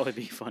 That would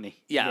be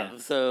funny. Yeah.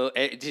 So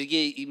to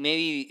get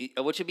maybe,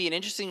 which would be an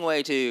interesting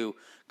way to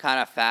kind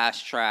of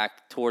fast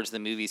track towards the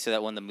movie so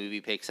that when the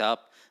movie picks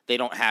up, they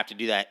don't have to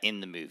do that in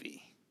the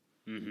movie.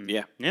 Mm-hmm.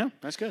 Yeah. Yeah,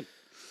 that's good.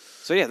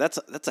 So yeah, that's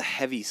a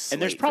heavy slate.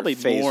 And there's probably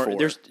more. 4.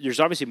 There's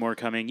obviously more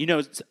coming.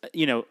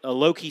 A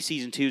Loki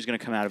season 2 is going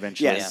to come out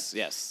eventually.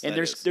 Yes. And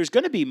there's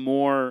going to be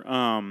more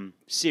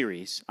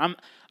series. I'm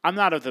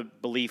not of the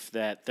belief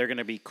that they're going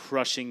to be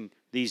crushing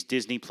these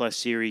Disney Plus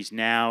series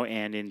now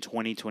and in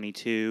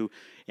 2022,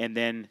 and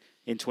then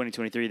in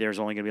 2023 there's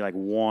only going to be like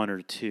 1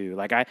 or 2.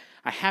 Like I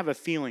have a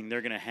feeling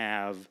they're going to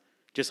have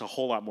just a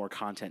whole lot more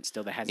content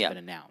still that hasn't been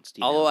announced.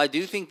 Although I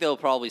do think they'll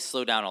probably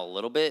slow down a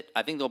little bit.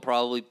 I think they'll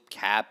probably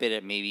cap it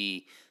at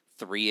maybe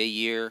 3 a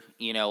year.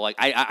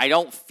 I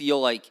don't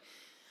feel like,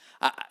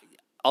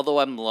 although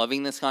I'm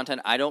loving this content,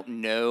 I don't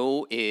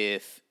know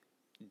if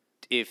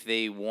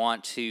they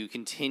want to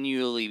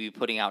continually be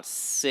putting out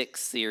 6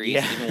 series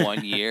in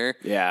 1 year.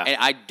 Yeah. And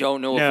I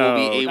don't know if we'll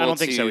be able to... I don't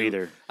think so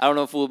either. I don't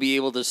know if we'll be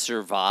able to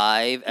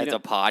survive as a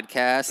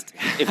podcast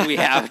if we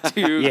have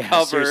to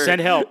cover... Send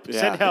help.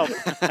 Yeah. Send help.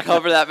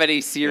 cover that many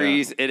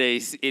series in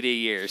a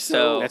year.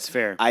 So that's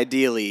fair.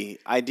 Ideally,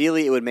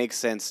 it would make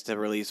sense to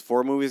release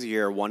 4 movies a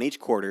year, 1 each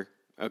quarter.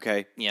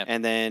 Okay. Yeah.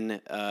 And then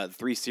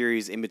 3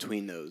 series in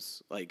between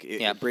those,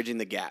 bridging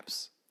the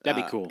gaps.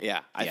 That'd be cool.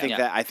 Yeah, I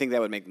think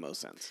that would make the most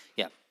sense.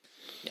 Yeah.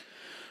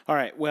 All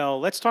right. Well,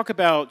 let's talk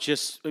about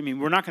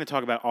we're not going to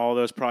talk about all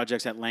those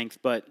projects at length,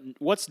 but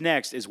what's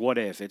next is What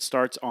If. It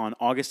starts on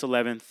August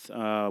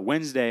 11th,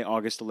 Wednesday,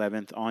 August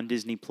 11th on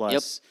Disney Plus.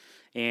 Yep.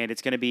 And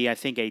it's going to be, I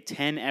think, a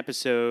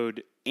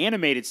 10-episode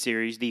animated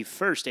series, the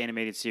first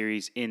animated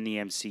series in the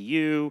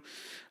MCU.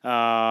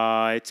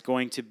 It's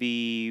going to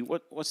be,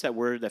 what's that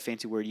word, that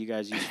fancy word you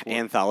guys use for?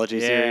 Anthology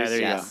series. Yeah,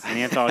 there you go. An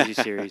anthology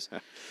series.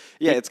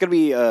 Yeah, it's going to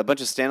be a bunch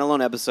of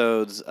standalone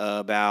episodes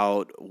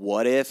about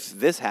what if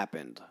this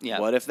happened? Yeah.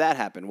 What if that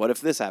happened? What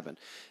if this happened?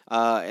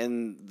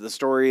 And the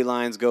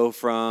storylines go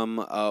from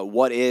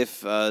what if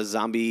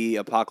zombie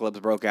apocalypse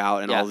broke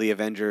out and all the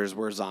Avengers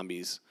were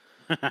zombies?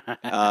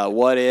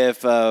 What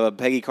if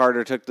Peggy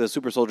Carter took the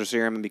super soldier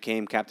serum and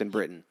became Captain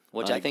Britain?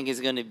 Which I think is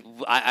going to...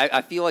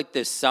 I feel like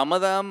some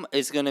of them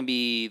is going to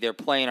be... They're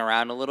playing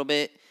around a little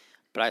bit,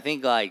 but I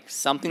think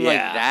something like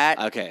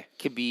that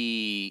could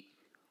be...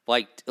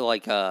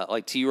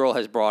 Like T-Roll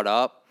has brought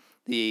up,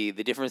 the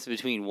difference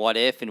between what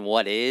if and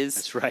what is.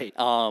 That's right.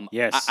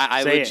 Yes.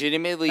 I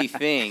legitimately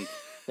think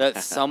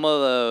that some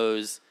of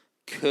those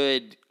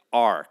could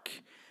arc.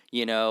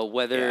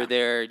 Whether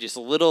they're just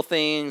little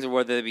things or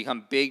whether they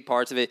become big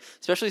parts of it,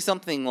 especially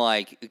something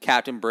like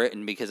Captain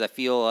Britain, because I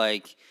feel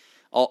like,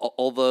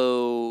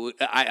 although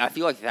I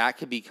feel like that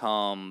could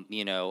become,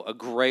 a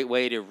great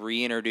way to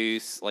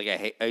reintroduce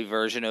like a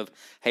version of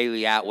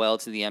Haley Atwell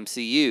to the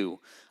MCU.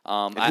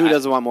 Who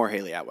doesn't want more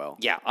Haley Atwell?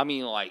 Yeah,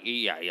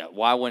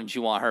 Why wouldn't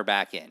you want her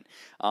back in?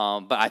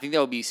 But I think that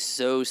would be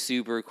so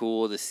super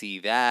cool to see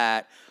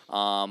that.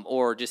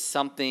 Or just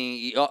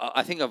something.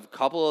 I think a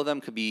couple of them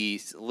could be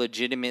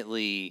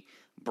legitimately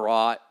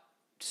brought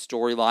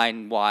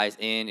storyline wise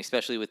in,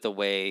 especially with the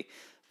way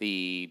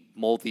the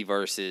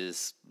multiverse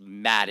is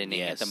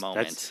maddening at the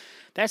moment.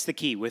 That's the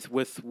key with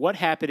what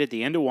happened at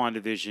the end of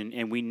WandaVision,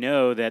 and we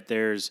know that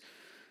there's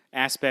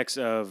aspects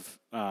of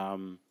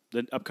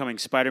the upcoming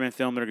Spider-Man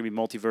film that are going to be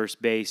multiverse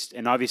based,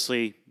 and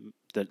obviously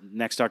the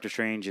next Doctor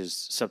Strange is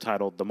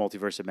subtitled The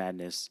Multiverse of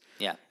Madness.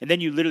 Yeah. And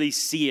then you literally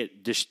see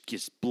it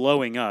just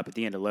blowing up at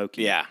the end of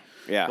Loki. Yeah.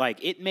 Yeah. Like,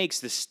 it makes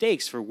the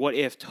stakes for What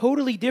If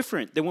totally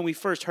different than when we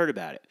first heard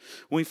about it.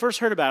 When we first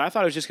heard about it, I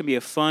thought it was just going to be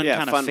a fun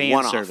kind of fan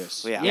one-off.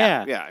 service.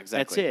 Yeah, exactly.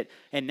 That's it.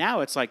 And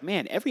now it's like,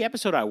 man, every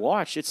episode I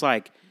watched, it's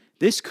like,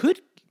 this could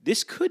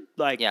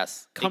like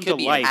come to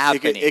life.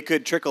 It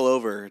could trickle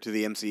over to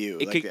the MCU.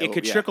 It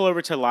could trickle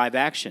over to live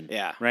action.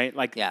 Yeah. Right?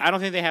 Like, I don't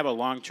think they have a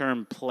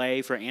long-term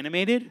play for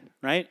animated,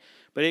 right?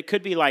 But it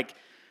could be like,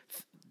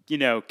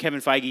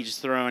 Kevin Feige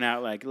just throwing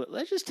out like,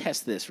 let's just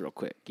test this real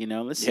quick.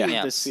 Let's see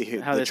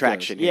how this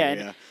traction.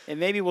 Goes. And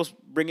maybe we'll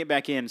bring it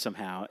back in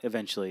somehow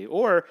eventually,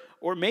 or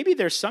maybe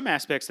there's some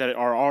aspects that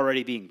are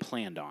already being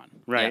planned on.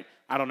 Right?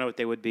 Yeah. I don't know what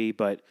they would be,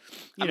 but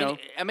I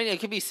mean, it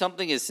could be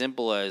something as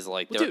simple as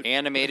like they're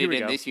animated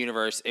in this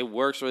universe. It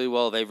works really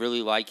well. They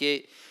really like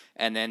it.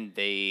 And then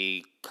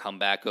they come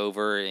back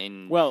over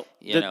and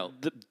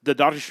the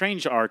Doctor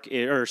Strange arc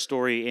or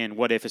story in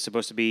What If is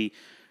supposed to be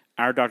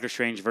our Doctor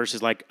Strange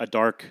versus like a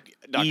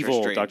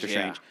evil Doctor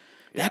Strange.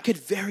 That could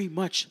very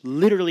much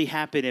literally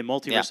happen in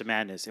Multiverse of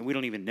Madness, and we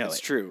don't even know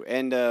That's true.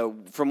 And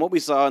from what we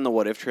saw in the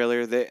What If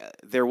trailer,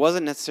 there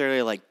wasn't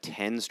necessarily like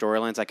 10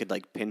 storylines I could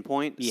like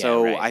pinpoint.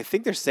 I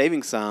think they're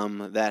saving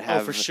some that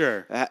have for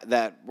sure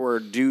that were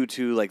due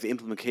to like the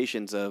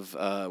implications of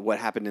what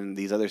happened in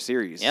these other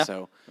series. Yeah,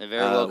 so it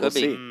very well could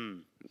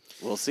be.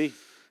 We'll see.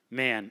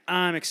 Man,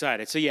 I'm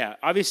excited. So yeah,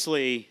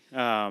 obviously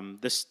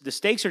the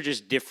stakes are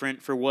just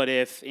different for What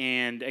If,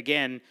 and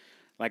again,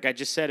 like I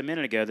just said a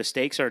minute ago, the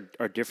stakes are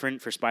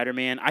different for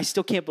Spider-Man. I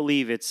still can't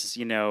believe it's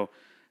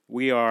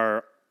we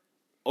are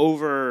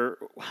over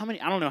how many?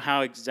 I don't know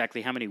how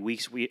many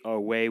weeks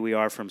away we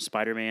are from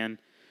Spider-Man,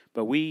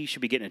 but we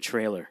should be getting a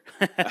trailer.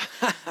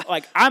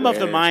 Like I'm of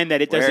the mind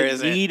that it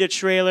doesn't need a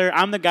trailer.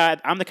 I'm the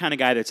kind of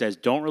guy that says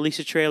don't release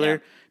a trailer. Yeah.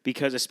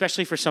 Because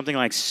especially for something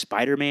like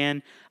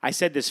Spider-Man, I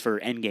said this for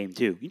Endgame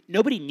too.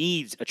 Nobody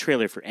needs a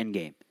trailer for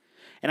Endgame.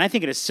 And I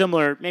think it is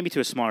similar, maybe to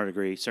a smaller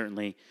degree,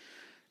 certainly.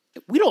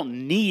 We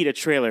don't need a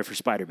trailer for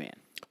Spider-Man.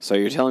 So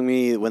you're telling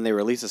me when they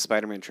release a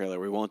Spider-Man trailer,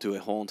 we won't do a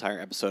whole entire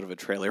episode of a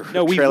trailer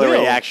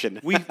reaction?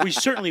 We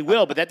certainly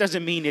will, but that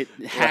doesn't mean it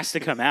has to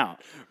come out.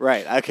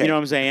 Right, okay. You know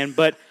what I'm saying?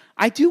 But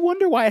I do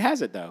wonder why it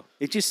hasn't, though.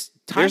 It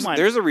just, timeline.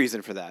 There's a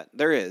reason for that.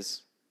 There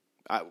is.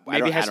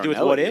 Maybe it has to do with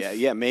What If?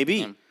 Yeah,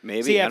 maybe.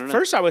 Maybe. See, at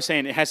first I was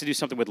saying it has to do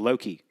something with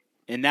Loki.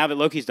 And now that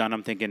Loki's done,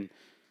 I'm thinking,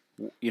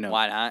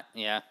 why not?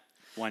 Yeah.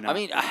 Why not? I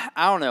mean, I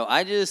don't know.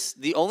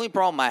 The only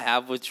problem I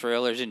have with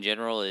trailers in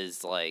general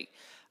is, like,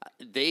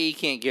 they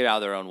can't get out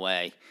of their own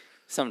way.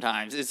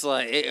 Sometimes it's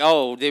like,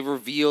 they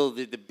reveal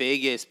the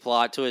biggest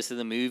plot twist of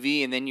the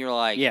movie, and then you're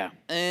like,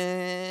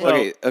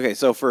 Okay.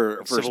 So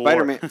for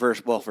Spider-Man,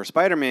 for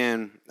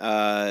Spider-Man,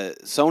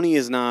 Sony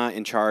is not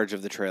in charge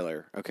of the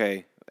trailer.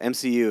 Okay.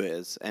 MCU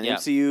is. And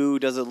MCU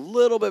does a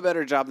little bit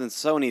better job than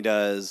Sony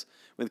does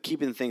with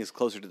keeping things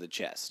closer to the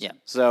chest. Yeah.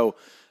 So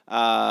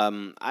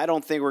I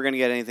don't think we're going to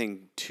get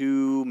anything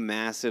too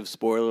massive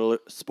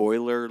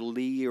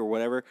spoilerly or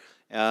whatever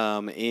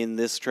in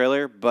this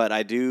trailer, but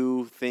I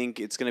do think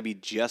it's going to be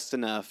just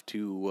enough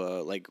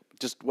to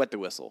just wet the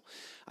whistle.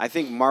 I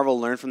think Marvel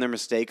learned from their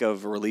mistake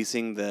of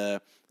releasing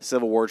the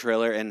Civil War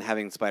trailer and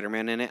having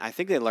Spider-Man in it. I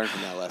think they learned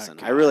from that lesson.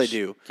 I really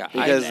do.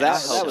 Because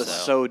that was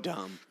so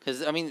dumb.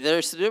 Because, I mean,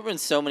 there have been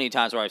so many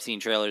times where I've seen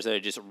trailers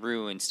that just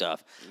ruin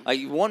stuff.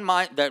 Like, one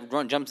that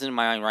jumps into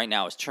my mind right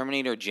now is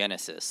Terminator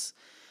Genesis.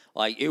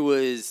 Like, it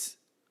was...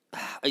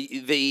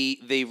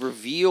 They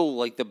reveal,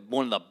 like,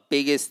 one of the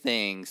biggest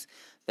things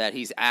that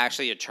he's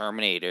actually a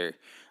Terminator.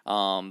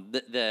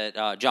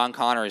 That John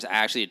Connor is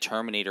actually a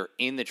Terminator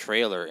in the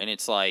trailer. And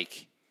it's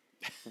like...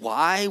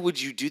 Why would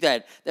you do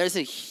that? There's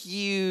a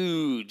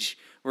huge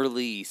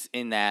release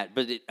in that,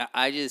 but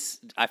I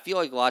feel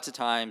like lots of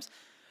times,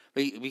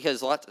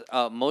 because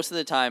most of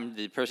the time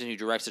the person who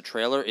directs a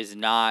trailer is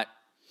not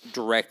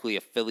directly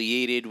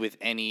affiliated with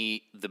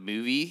the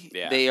movie.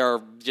 Yeah. They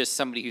are just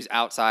somebody who's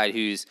outside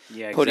who's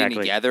putting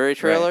together a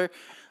trailer.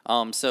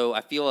 Right. So I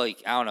feel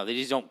like, I don't know, they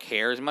just don't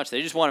care as much.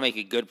 They just want to make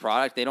a good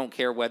product. They don't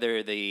care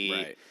whether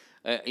the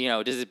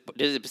does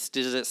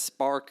it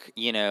spark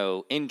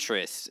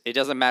interest? It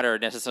doesn't matter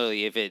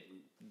necessarily if it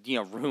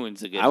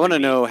ruins a good. I want to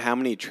know how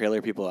many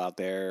trailer people out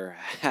there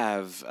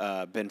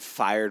have been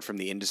fired from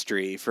the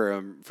industry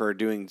for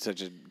doing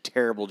such a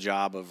terrible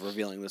job of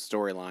revealing the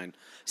storyline.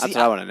 That's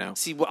what I want to know.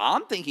 See, what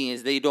I'm thinking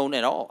is they don't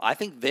at all. I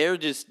think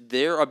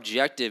their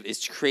objective is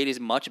to create as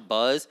much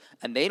buzz,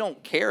 and they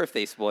don't care if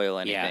they spoil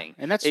anything. Yeah.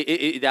 And that's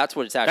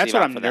what it's actually. That's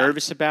what I'm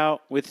nervous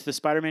about with the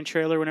Spider-Man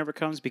trailer whenever it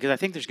comes, because I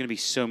think there's going to be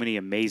so many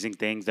amazing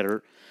things that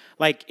are,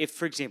 like,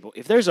 for example,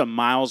 if there's a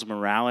Miles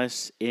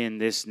Morales in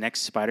this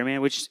next Spider-Man,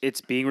 which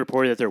it's being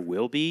reported that there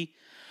will be,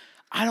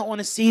 I don't want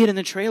to see it in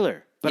the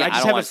trailer. But I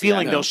just have a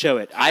feeling they'll show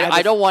it.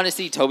 I don't want to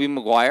see Tobey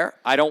Maguire.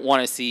 I don't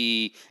want to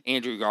see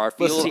Andrew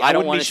Garfield. Listen, I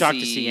wouldn't be shocked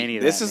to see any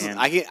of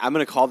that. I'm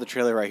going to call the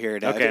trailer right here.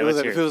 Okay,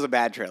 if it was a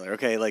bad trailer,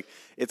 okay, like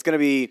it's going to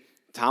be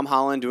Tom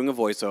Holland doing a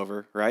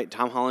voiceover, right?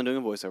 Tom Holland doing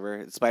a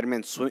voiceover.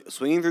 Spider-Man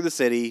swinging through the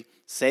city,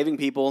 saving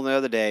people the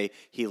other day.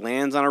 He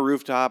lands on a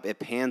rooftop. It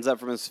pans up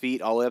from his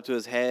feet all the way up to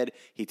his head.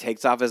 He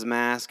takes off his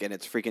mask, and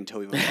it's freaking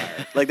Tobey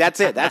Maguire. Like, that's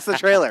it. That's the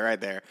trailer right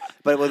there.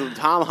 But with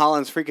Tom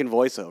Holland's freaking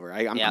voiceover,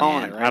 I'm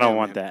calling it right now. I don't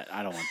want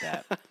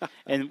that.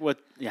 And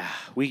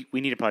we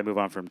need to probably move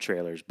on from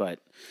trailers, but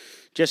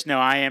just know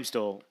I am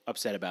still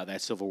upset about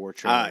that Civil War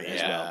trailer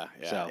as well.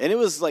 Yeah. So. And it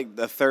was like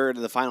the third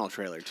of the final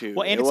trailer, too.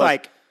 Well, and it's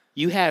like,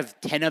 you have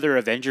 10 other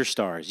Avenger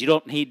stars. You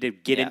don't need to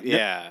get in.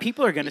 Yeah.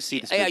 People are going to see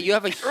this movie. Yeah, you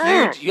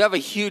have a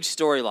huge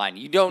storyline.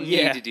 You don't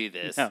need to do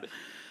this. No.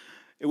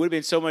 It would have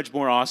been so much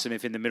more awesome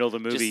if in the middle of the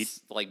movie,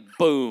 just like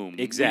boom,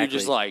 exactly, you're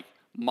just like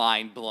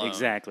mind blown.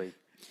 Exactly.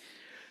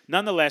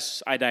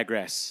 Nonetheless, I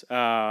digress.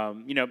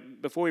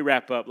 Before we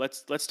wrap up,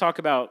 let's talk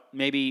about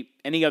maybe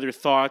any other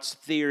thoughts,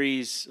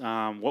 theories,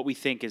 what we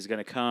think is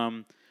going to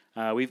come.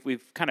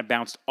 We've kind of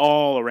bounced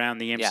all around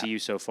the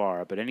MCU so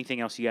far, but anything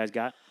else you guys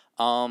got?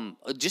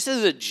 Just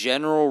as a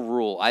general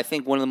rule, I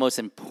think one of the most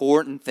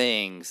important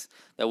things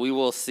that we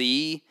will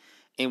see,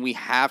 and we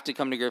have to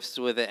come to grips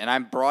with it, and I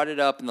brought it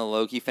up in the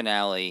Loki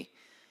finale,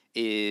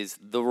 is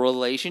the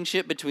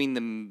relationship between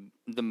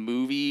the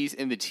movies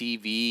and the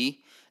TV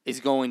is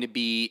going to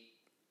be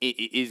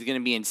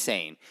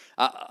insane.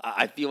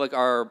 I feel like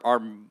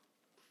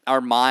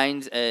our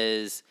minds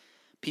as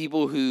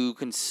people who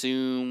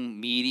consume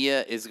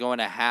media is going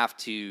to have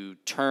to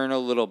turn a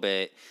little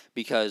bit,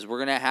 because we're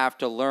going to have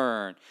to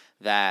learn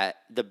that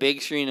the big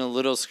screen and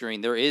little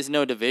screen, there is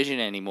no division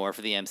anymore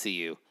for the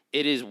MCU.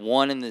 It is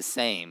one and the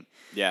same.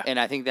 Yeah. And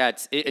I think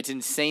it's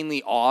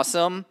insanely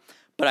awesome,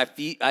 but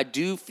I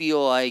do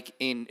feel like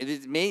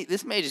this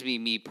may just be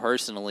me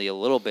personally a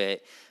little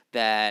bit,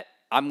 that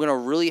I'm going to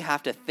really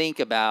have to think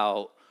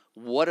about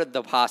what are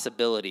the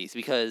possibilities,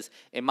 because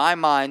in my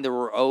mind there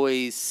were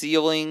always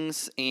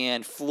ceilings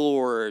and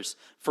floors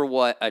for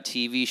what a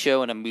TV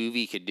show and a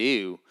movie could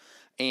do.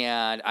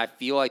 And I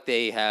feel like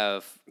they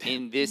have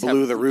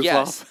blew the roof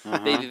off.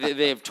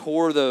 They have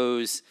tore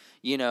those,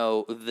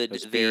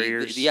 those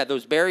barriers.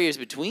 Those barriers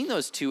between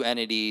those two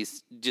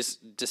entities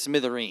just to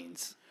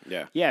smithereens.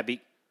 Yeah. Yeah,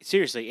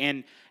 seriously.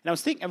 And I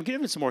was thinking, I'm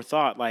giving it some more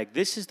thought. Like,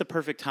 this is the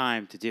perfect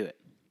time to do it,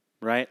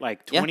 right?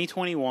 Like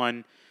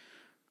 2021,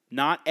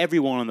 not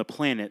everyone on the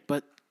planet,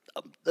 but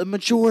the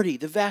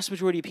vast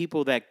majority of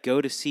people that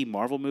go to see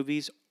Marvel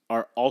movies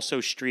are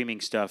also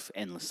streaming stuff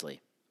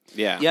endlessly.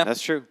 Yeah,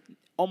 that's true.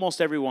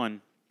 Almost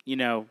everyone,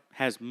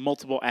 has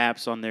multiple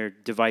apps on their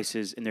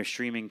devices and they're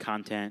streaming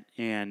content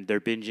and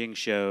they're binging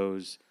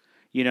shows.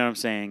 You know what I'm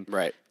saying?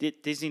 Right.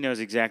 Disney knows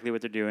exactly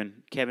what they're doing.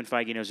 Kevin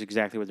Feige knows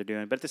exactly what they're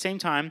doing. But at the same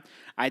time,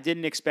 I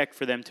didn't expect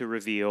for them to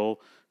reveal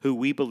who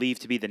we believe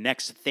to be the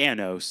next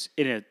Thanos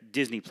in a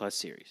Disney Plus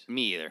series.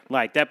 Me either.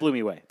 Like, that blew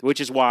me away,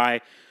 which is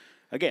why,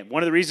 again,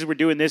 one of the reasons we're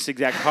doing this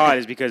exact pod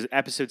is because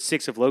episode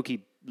 6 of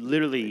Loki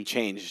literally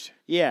changed.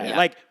 Yeah.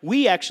 Like,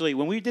 we actually,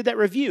 when we did that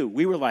review,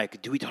 we were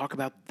like, do we talk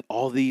about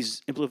all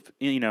these,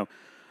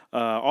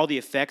 all the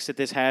effects that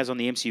this has on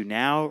the MCU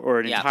now, or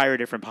an entire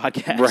different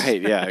podcast?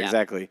 Right,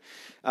 exactly.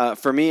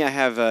 For me, I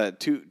have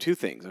two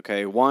things,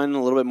 okay? One,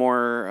 a little bit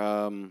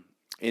more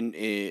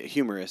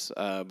humorous,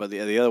 but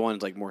the other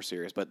one's like more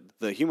serious. But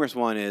the humorous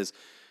one is,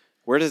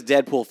 where does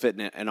Deadpool fit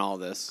in all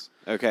this?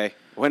 Okay,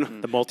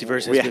 when the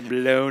multiverse has been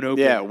blown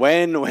open. Yeah,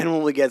 when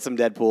will we get some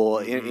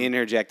Deadpool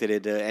interjected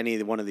into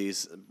any one of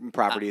these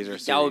properties or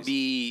series?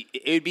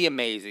 It would be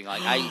amazing.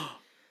 Like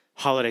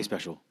holiday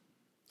special.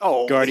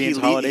 Oh, Guardians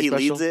holiday special?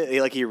 He leads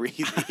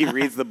it. He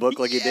reads the book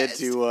like he did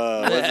to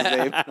what's his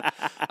name,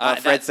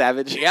 Fred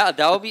Savage. Yeah,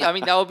 that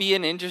would be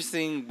an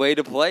interesting way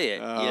to play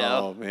it.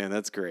 Oh man,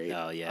 that's great.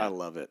 Oh yeah, I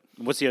love it.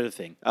 What's the other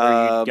thing? You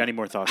got any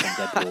more thoughts on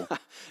Deadpool?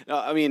 No,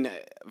 I mean,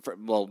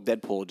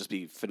 Deadpool would just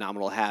be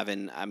phenomenal to have,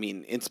 and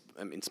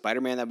in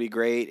Spider-Man that'd be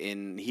great,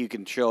 and he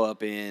can show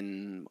up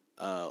in.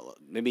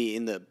 Maybe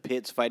in the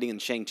pits fighting in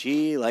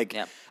Shang-Chi.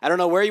 I don't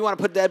know where you want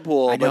to put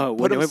Deadpool. I know.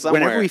 But put him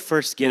somewhere. Whenever we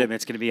first get him,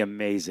 it's going to be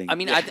amazing. I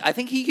mean, I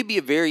think he could be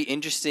a very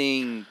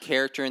interesting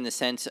character in the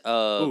sense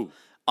of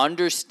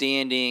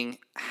understanding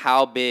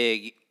how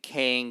big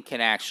Kang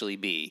can actually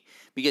be,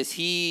 because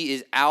he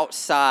is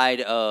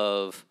outside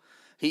of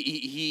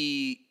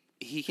he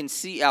can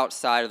see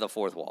outside of the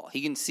fourth wall.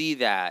 He can see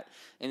that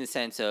in the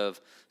sense of,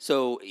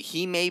 so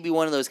he may be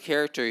one of those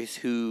characters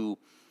who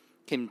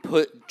can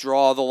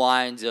draw the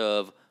lines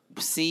of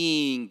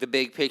seeing the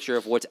big picture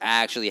of what's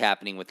actually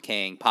happening with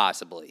Kang,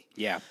 possibly.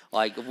 Yeah.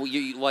 Like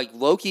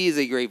Loki is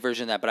a great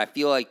version of that, but I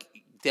feel like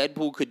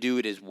Deadpool could do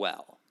it as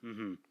well.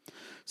 Mm-hmm.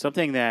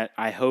 Something that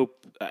I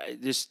hope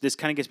this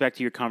kind of gets back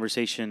to your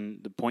conversation,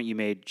 the point you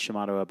made,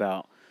 Shamato,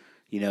 about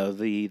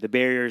the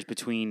barriers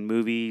between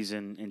movies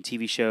and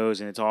TV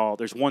shows, and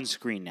there's one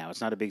screen now.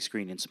 It's not a big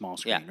screen and small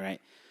screen, right?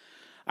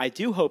 I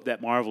do hope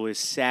that Marvel is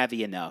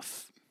savvy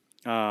enough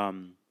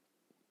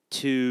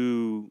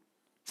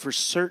for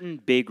certain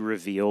big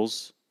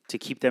reveals to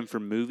keep them for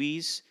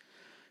movies,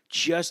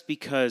 just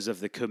because of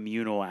the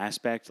communal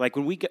aspect. Like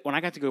when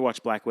I got to go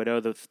watch Black Widow,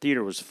 the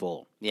theater was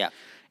full. Yeah.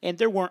 And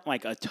there weren't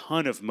like a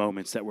ton of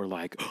moments that were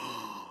like,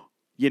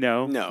 you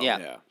know? No.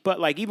 Yeah. But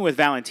like even with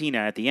Valentina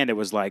at the end, it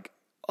was like,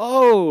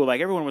 oh,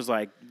 like everyone was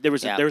like, there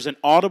was an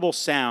audible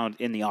sound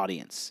in the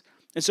audience.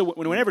 And so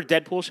whenever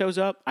Deadpool shows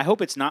up, I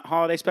hope it's not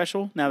holiday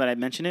special. Now that I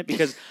mention it,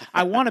 because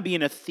I want to be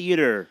in a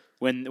theater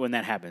when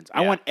that happens.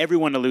 I want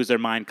everyone to lose their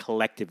mind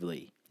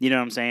collectively. You know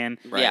what I'm saying?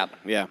 Right.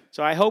 Yeah.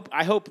 So I hope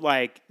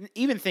like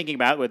even thinking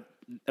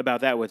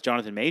about that with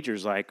Jonathan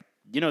Majors, like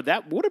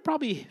that would have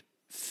probably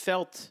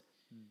felt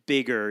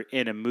bigger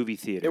in a movie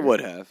theater. It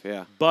would have.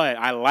 Yeah. But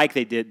I like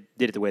they did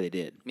it the way they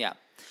did. Yeah.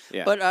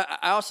 Yeah. But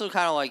I also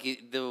kind of like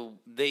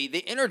they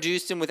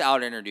introduced him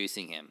without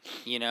introducing him,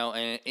 in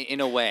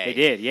a way. They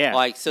did, yeah.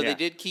 Like, so they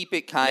did keep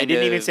it kind of... They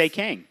didn't even say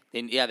Kang.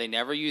 They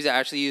never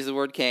actually use the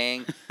word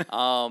Kang.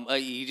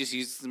 He just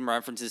used some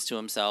references to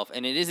himself,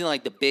 and it isn't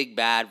like the big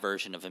bad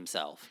version of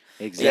himself.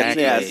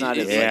 Exactly. Yeah, it's not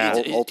his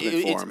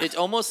ultimate form. It's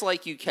almost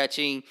like you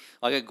catching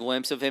like a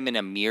glimpse of him in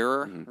a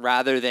mirror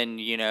rather than,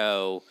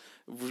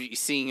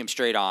 seeing him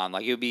straight on.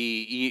 Like it would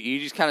be, you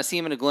just kind of see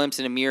him in a glimpse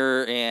in a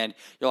mirror, and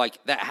you're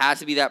like, that has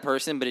to be that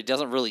person, but it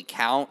doesn't really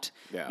count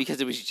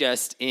because it was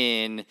just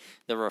in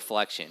the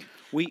reflection.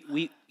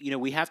 We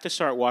have to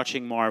start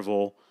watching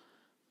Marvel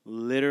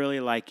literally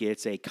like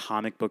it's a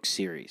comic book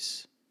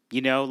series.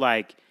 And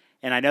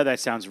I know that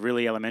sounds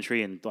really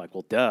elementary and like,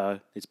 well, duh,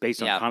 it's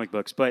based on comic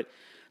books, but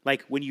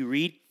like when you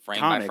read frame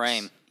comics, by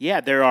frame.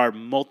 Yeah, there are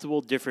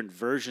multiple different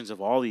versions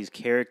of all these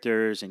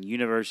characters and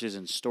universes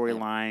and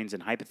storylines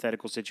and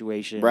hypothetical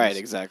situations. Right,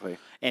 exactly.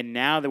 And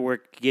now that we're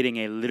getting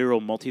a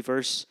literal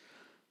multiverse,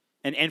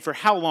 and for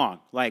how long?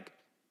 Like,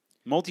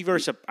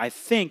 multiverse, I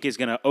think, is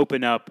going to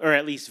open up, or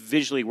at least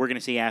visually, we're going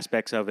to see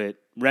aspects of it,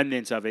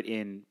 remnants of it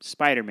in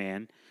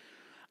Spider-Man.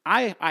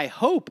 I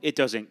hope it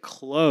doesn't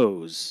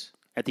close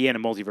at the end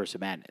of Multiverse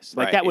of Madness.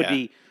 Like,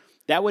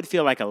 that would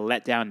feel like a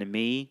letdown to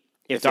me.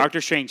 If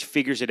Doctor Strange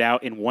figures it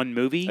out in one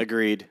movie.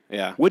 Agreed.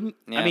 Yeah.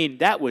 I mean,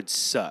 that would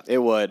suck. It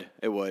would.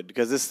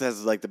 Because this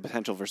has like the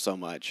potential for so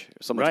much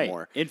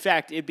more. In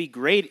fact, it'd be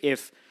great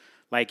if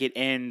like it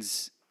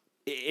ends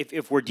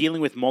if we're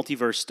dealing with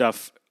multiverse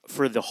stuff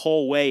for the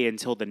whole way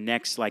until the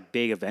next like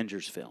big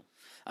Avengers film.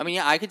 I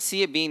mean, I could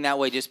see it being that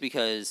way just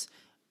because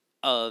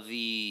of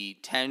the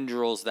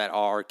tendrils that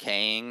are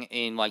Kang,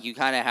 and like you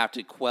kind of have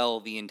to quell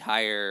the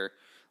entire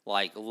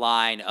like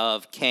line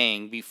of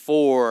Kang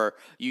before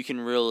you can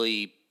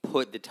really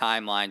put the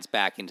timelines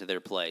back into their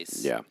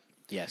place. Yeah.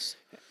 Yes.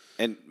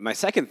 And my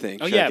second thing.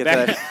 Oh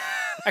yeah.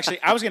 Actually,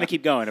 I was going to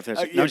keep going if there's.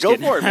 No, go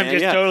for it, man. I'm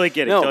just totally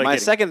kidding. No, totally my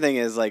kidding. second thing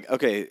is like,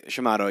 okay,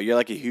 Shimado, you're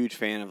like a huge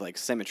fan of like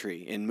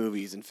symmetry in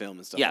movies and film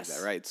and stuff like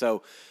that, right?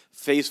 So,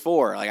 Phase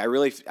 4, like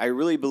I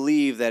really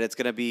believe that it's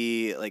going to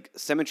be like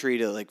symmetry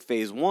to like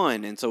Phase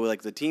 1, and so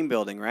like the team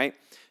building, right?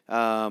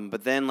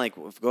 But then like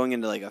going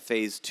into like a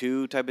Phase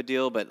 2 type of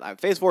deal, but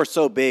Phase 4 is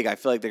so big, I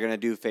feel like they're going to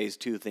do Phase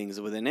 2 things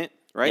within it,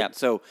 right? Yep.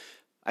 So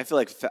I feel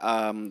like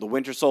the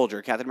Winter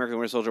Soldier, Captain America: The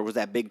Winter Soldier, was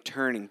that big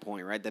turning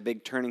point, right? That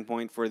big turning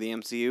point for the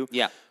MCU.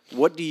 Yeah.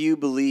 What do you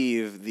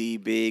believe the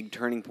big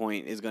turning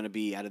point is going to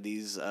be out of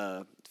these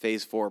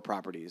Phase 4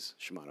 properties,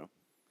 Shimano?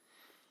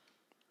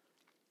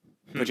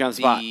 Put you on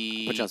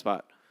the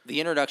spot. The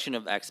introduction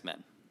of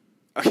X-Men.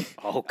 Okay.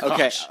 Oh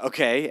gosh.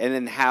 Okay. And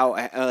then how,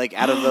 like,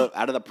 out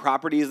of the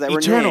properties that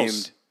Eternals. were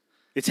named,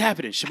 It's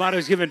happening.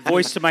 Shimato's giving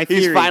voice to my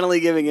theory. he's finally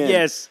giving in.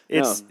 Yes,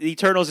 it's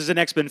Eternals is an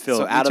X-Men film.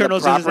 So out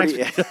Eternals of the is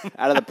an X-Men film.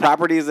 out of the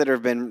properties that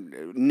have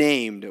been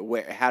named,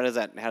 how does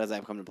that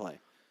come to play?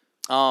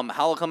 How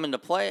they'll come into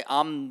play,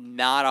 I'm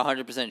not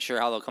 100% sure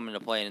how they'll come into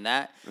play in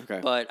that. Okay.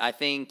 But I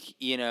think,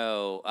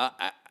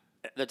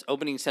 that's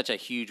opening such a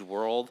huge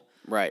world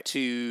Right.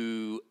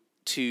 to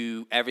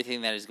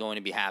everything that is going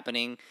to be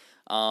happening.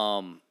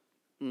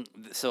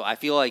 So I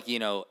feel like,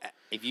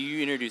 if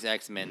you introduce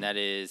X-Men, that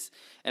is,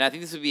 and I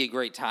think this would be a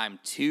great time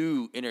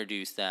to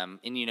introduce them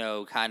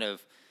and, kind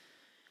of,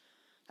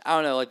 I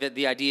don't know, like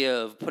the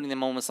idea of putting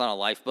them almost on a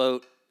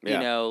lifeboat,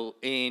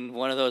 in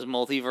one of those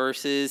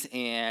multiverses,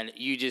 and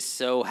you just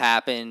so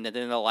happen that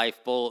then the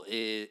lifeboat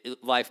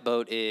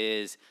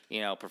is,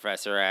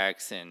 Professor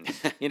X and,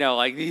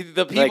 like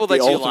the people like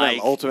that you like.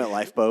 Ultimate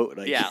lifeboat.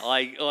 Like. Yeah,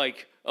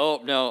 like,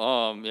 oh,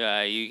 no,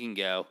 yeah, you can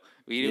go.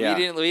 We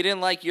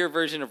didn't like your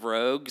version of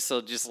Rogue,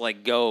 so just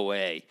like go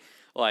away.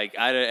 Like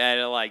I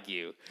don't like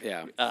you.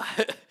 Yeah.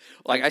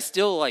 Like I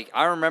still like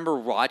I remember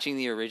watching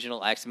the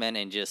original X-Men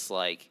and just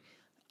like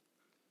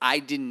I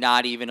did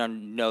not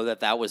even know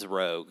that was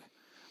Rogue.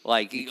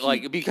 Like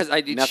because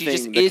she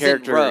just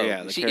isn't Rogue.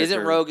 Yeah, she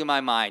isn't Rogue in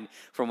my mind.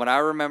 From what I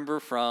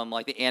remember from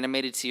like the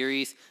animated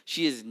series,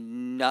 she is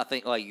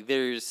nothing. Like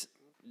there's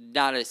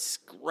not a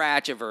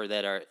scratch of her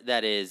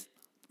that is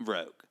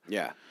Rogue.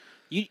 Yeah.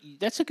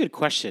 That's a good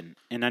question,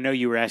 and I know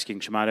you were asking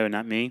Shimado,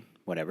 not me.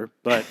 Whatever,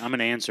 but I'm going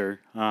to answer.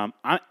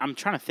 I'm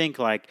trying to think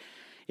like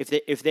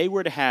if they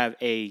were to have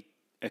a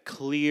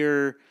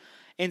clear,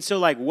 and so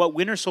like what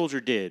Winter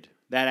Soldier did,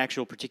 that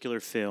actual particular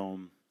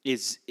film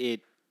is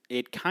it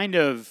kind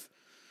of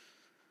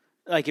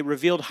like it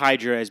revealed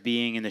Hydra as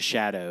being in the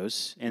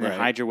shadows, and then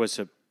Hydra was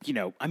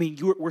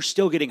we're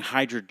still getting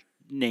Hydra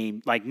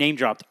name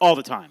dropped all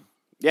the time.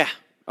 Yeah.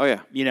 Oh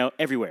yeah.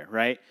 Everywhere,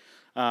 right?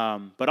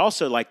 But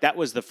also, like, that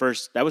was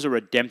a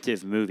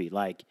redemptive movie.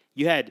 Like,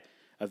 you had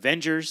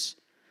Avengers,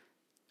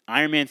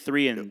 Iron Man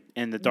 3,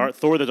 and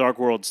Thor: The Dark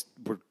Worlds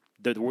were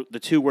the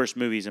two worst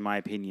movies, in my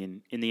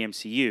opinion, in the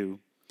MCU.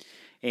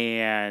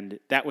 And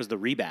that was the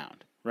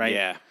rebound, right?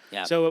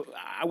 Yeah. So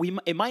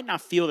it might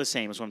not feel the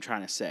same, is what I'm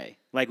trying to say.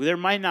 Like, there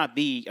might not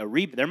be a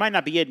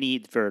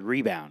need for a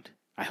rebound.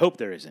 I hope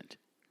there isn't.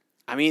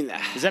 I mean,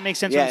 does that make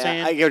sense? What I'm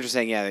saying? I get what you're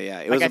saying. Yeah.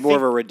 It was more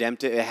of a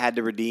redemptive. It had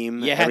to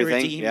redeem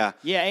everything.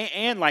 Yeah,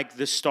 and like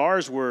the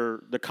stars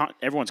were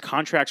everyone's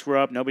contracts were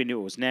up. Nobody knew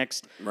what was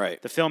next.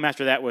 Right. The film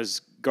after that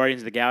was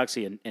Guardians of the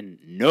Galaxy, and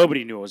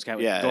nobody knew what was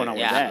going on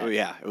with that.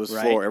 Yeah, it was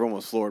floored. Everyone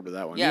was floored with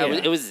that one. Yeah,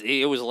 it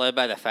was led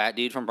by the fat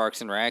dude from Parks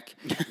and Rec,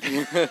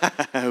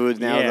 who is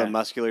now the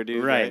muscular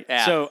dude. Right.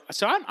 Yeah.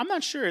 So I'm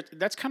not sure.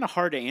 That's kind of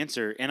hard to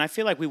answer, and I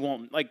feel like we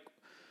won't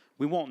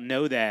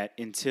know that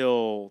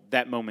until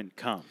that moment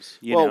comes.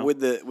 You know? With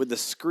the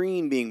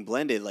screen being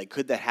blended, like,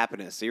 could that happen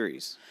in a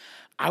series?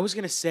 I was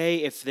gonna say,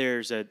 if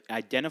there's a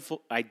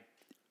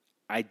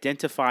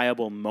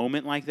identifiable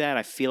moment like that,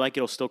 I feel like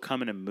it'll still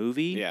come in a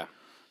movie. Yeah.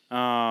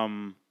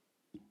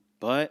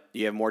 But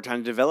you have more time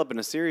to develop in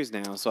a series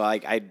now, so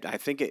I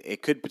think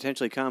it could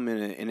potentially come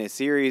in a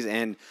series,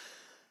 and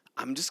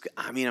I'm just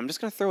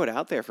gonna throw it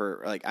out there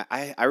for, like,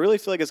 I really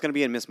feel like it's gonna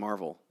be in Ms.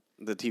 Marvel,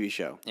 the TV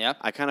show. Yeah.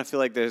 I kind of feel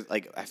like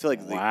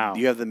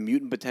you have the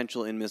mutant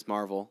potential in Ms.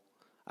 Marvel.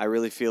 I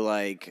really feel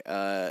like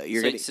So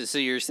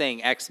you're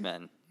saying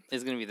X-Men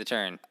is going to be the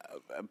turn?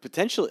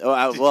 Potentially.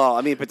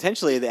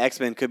 Potentially the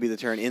X-Men could be the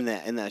turn in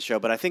that show,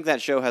 but I think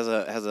that show has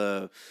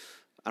a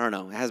I don't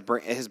know, it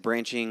has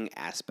branching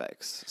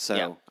aspects.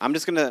 So I'm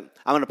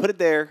gonna put it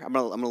there. I'm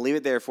gonna leave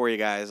it there for you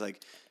guys.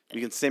 Like,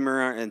 you can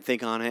simmer and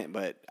think on it,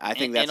 but I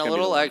think that's and a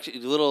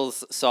little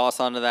sauce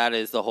onto that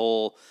is the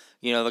whole,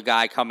 the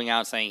guy coming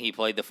out saying he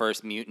played the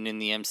first mutant in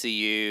the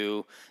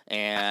MCU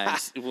and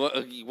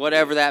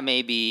whatever that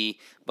may be.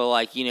 But,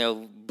 like,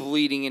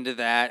 bleeding into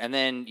that. And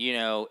then,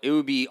 it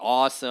would be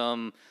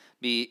awesome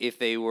if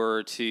they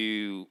were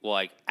to,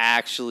 like,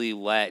 actually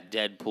let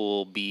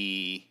Deadpool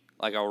be,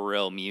 like, a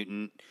real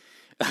mutant.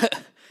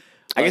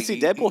 I can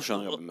see Deadpool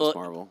showing up in Ms.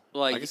 Marvel.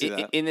 Like, I can see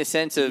that. In the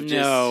sense of just...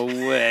 No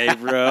way,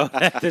 bro.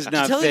 That does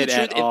not fit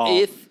at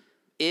all.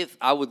 If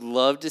I would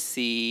love to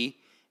see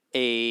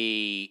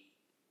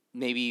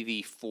maybe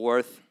the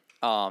fourth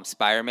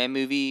Spider-Man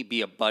movie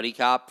be a buddy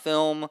cop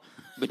film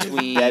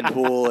between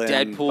Deadpool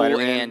and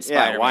Spider-Man.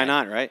 Yeah, why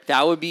not, right?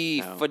 That would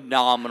be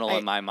phenomenal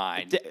in my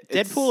mind.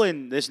 Deadpool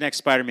in this next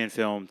Spider-Man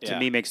film, to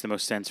me, makes the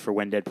most sense for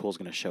when Deadpool's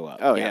going to show up.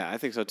 Oh, yeah, I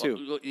think so,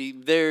 too.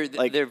 They're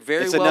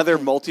very It's another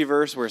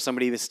multiverse where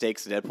somebody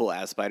mistakes Deadpool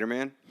as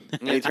Spider-Man.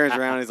 And he turns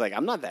around and he's like,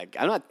 I'm not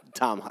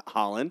Tom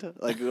Holland.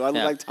 Like, I look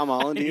like Tom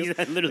Holland to you?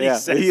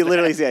 He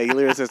literally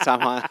says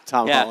Tom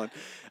Holland.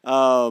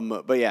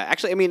 But yeah,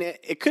 actually, I mean,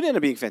 it could end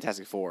up being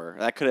Fantastic Four.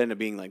 That could end up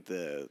being like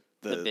the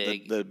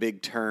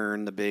big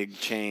turn, the big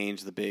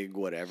change, the big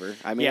whatever.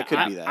 I mean, it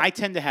could be that. I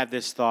tend to have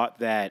this thought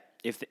that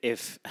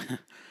if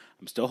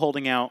I'm still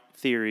holding out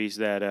theories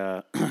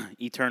that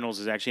Eternals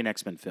is actually an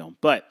X-Men film,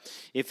 but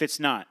if it's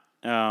not,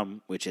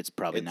 which it's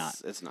probably not.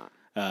 It's not.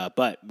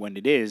 But when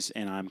it is,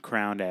 and I'm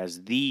crowned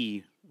as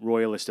the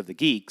royalist of the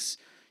geeks,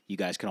 you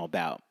guys can all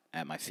bow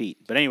at my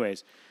feet. But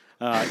anyways.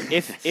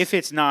 If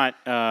it's not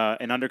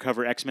an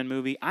undercover X-Men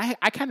movie,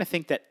 I kind of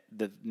think that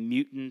the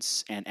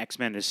mutants and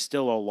X-Men is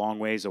still a long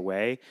ways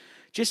away,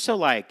 just so,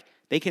 like,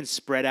 they can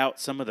spread out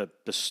some of the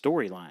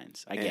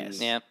storylines, I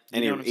guess. Yeah.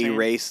 And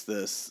erase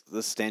the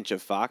stench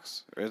of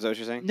Fox? Or is that what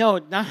you're saying? No,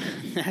 it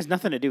has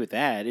nothing to do with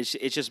that. It's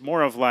just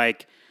more of,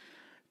 like,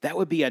 that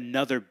would be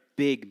another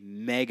big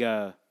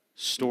mega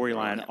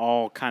storyline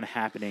all kind of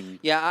happening.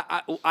 Yeah,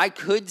 I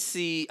could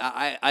see.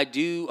 I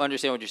do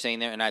understand what you're saying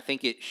there, and I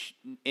think it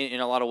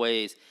in a lot of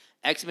ways,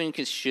 X-Men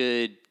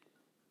should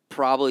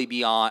probably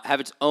be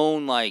have its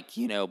own, like,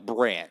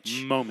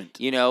 branch moment.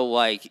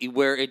 Like,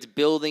 where it's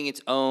building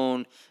its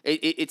own.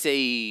 It's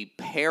a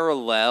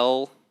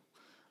parallel,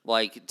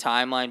 like,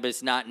 timeline, but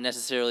it's not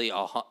necessarily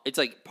it's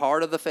like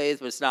part of the phase,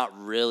 but it's not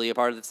really a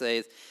part of the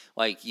phase.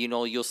 Like,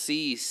 you'll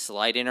see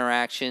slight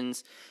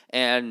interactions,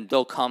 and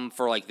they'll come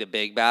for, like, the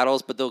big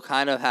battles, but they'll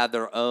kind of have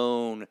their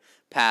own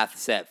path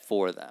set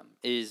for them.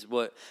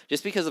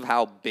 Just because of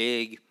how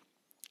big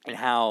and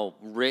how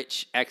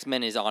rich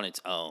X-Men is on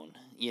its own,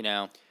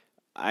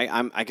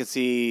 I could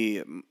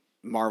see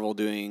Marvel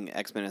doing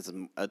X-Men as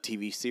a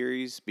TV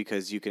series,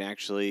 because you can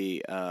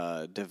actually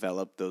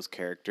develop those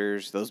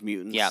characters, those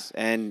mutants. Yeah.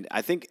 And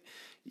I think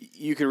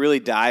you can really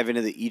dive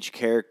into each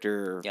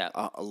character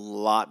a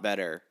lot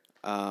better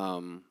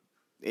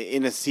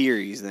in a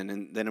series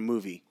than a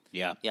movie.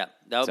 Yeah. Yeah,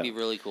 that would be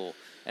really cool.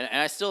 And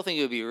I still think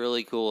it would be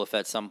really cool if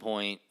at some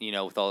point,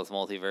 with all this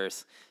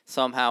multiverse,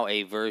 somehow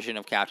a version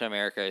of Captain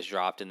America is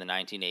dropped in the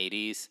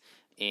 1980s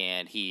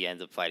and he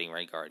ends up fighting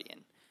Red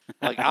Guardian.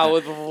 Like, I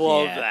would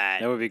love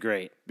that. That would be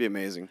great. Be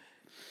amazing.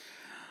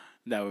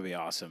 That would be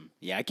awesome.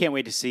 Yeah, I can't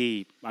wait to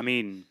see,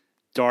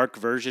 dark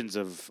versions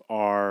of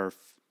our,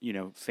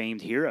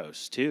 famed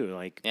heroes too.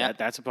 Like,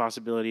 that's a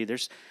possibility.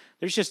 There's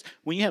there's just,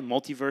 when you have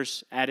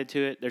multiverse added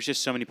to it, there's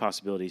just so many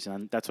possibilities,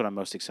 and that's what I'm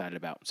most excited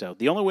about. So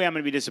the only way I'm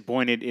going to be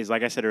disappointed is,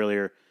 like I said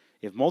earlier,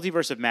 if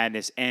Multiverse of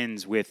Madness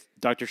ends with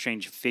Doctor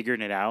Strange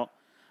figuring it out,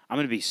 I'm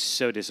going to be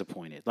so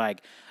disappointed.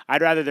 Like,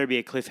 I'd rather there be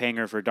a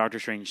cliffhanger for Doctor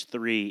Strange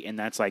 3, and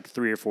that's like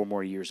 3 or 4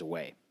 more years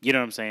away. You know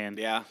what I'm saying?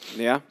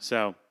 Yeah.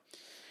 So,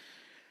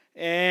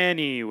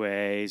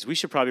 anyways, we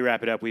should probably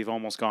wrap it up. We've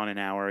almost gone an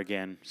hour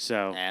again.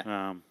 So,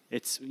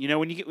 it's,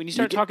 when you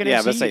start talking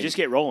MCU, you just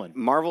get rolling.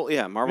 Marvel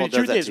does the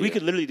truth is, we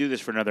could literally do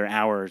this for another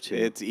hour or two.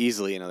 It's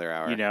easily another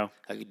hour.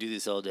 I could do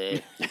this all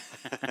day.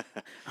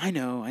 I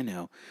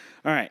know.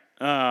 All right.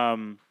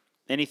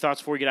 Any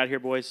thoughts before we get out of here,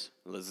 boys?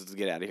 Let's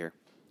get out of here.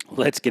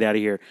 Let's get out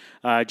of here.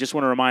 Just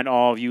want to remind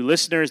all of you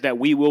listeners that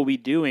we will be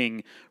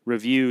doing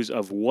reviews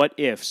of What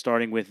If,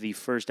 starting with the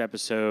first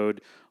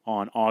episode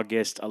on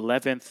August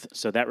 11th.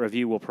 So that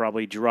review will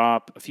probably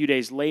drop a few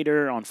days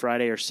later on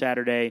Friday or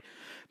Saturday.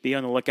 Be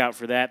on the lookout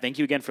for that. Thank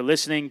you again for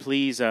listening.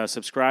 Please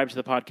subscribe to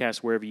the podcast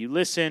wherever you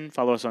listen.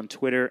 Follow us on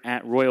Twitter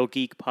at Royal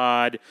Geek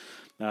Pod.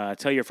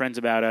 Tell your friends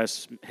about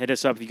us. Hit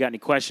us up if you got any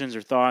questions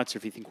or thoughts, or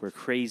if you think we're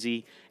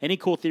crazy. Any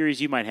cool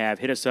theories you might have,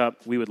 hit us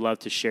up. We would love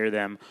to share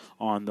them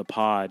on the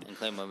pod. And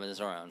claim them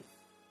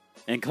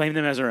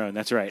as our own.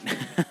 That's right.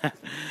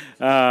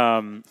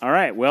 All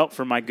right. Well,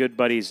 for my good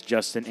buddies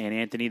Justin and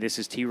Anthony, this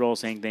is T-Roll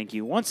saying thank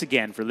you once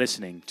again for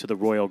listening to the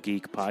Royal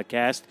Geek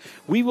Podcast.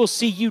 We will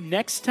see you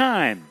next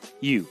time,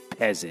 you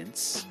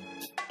peasants.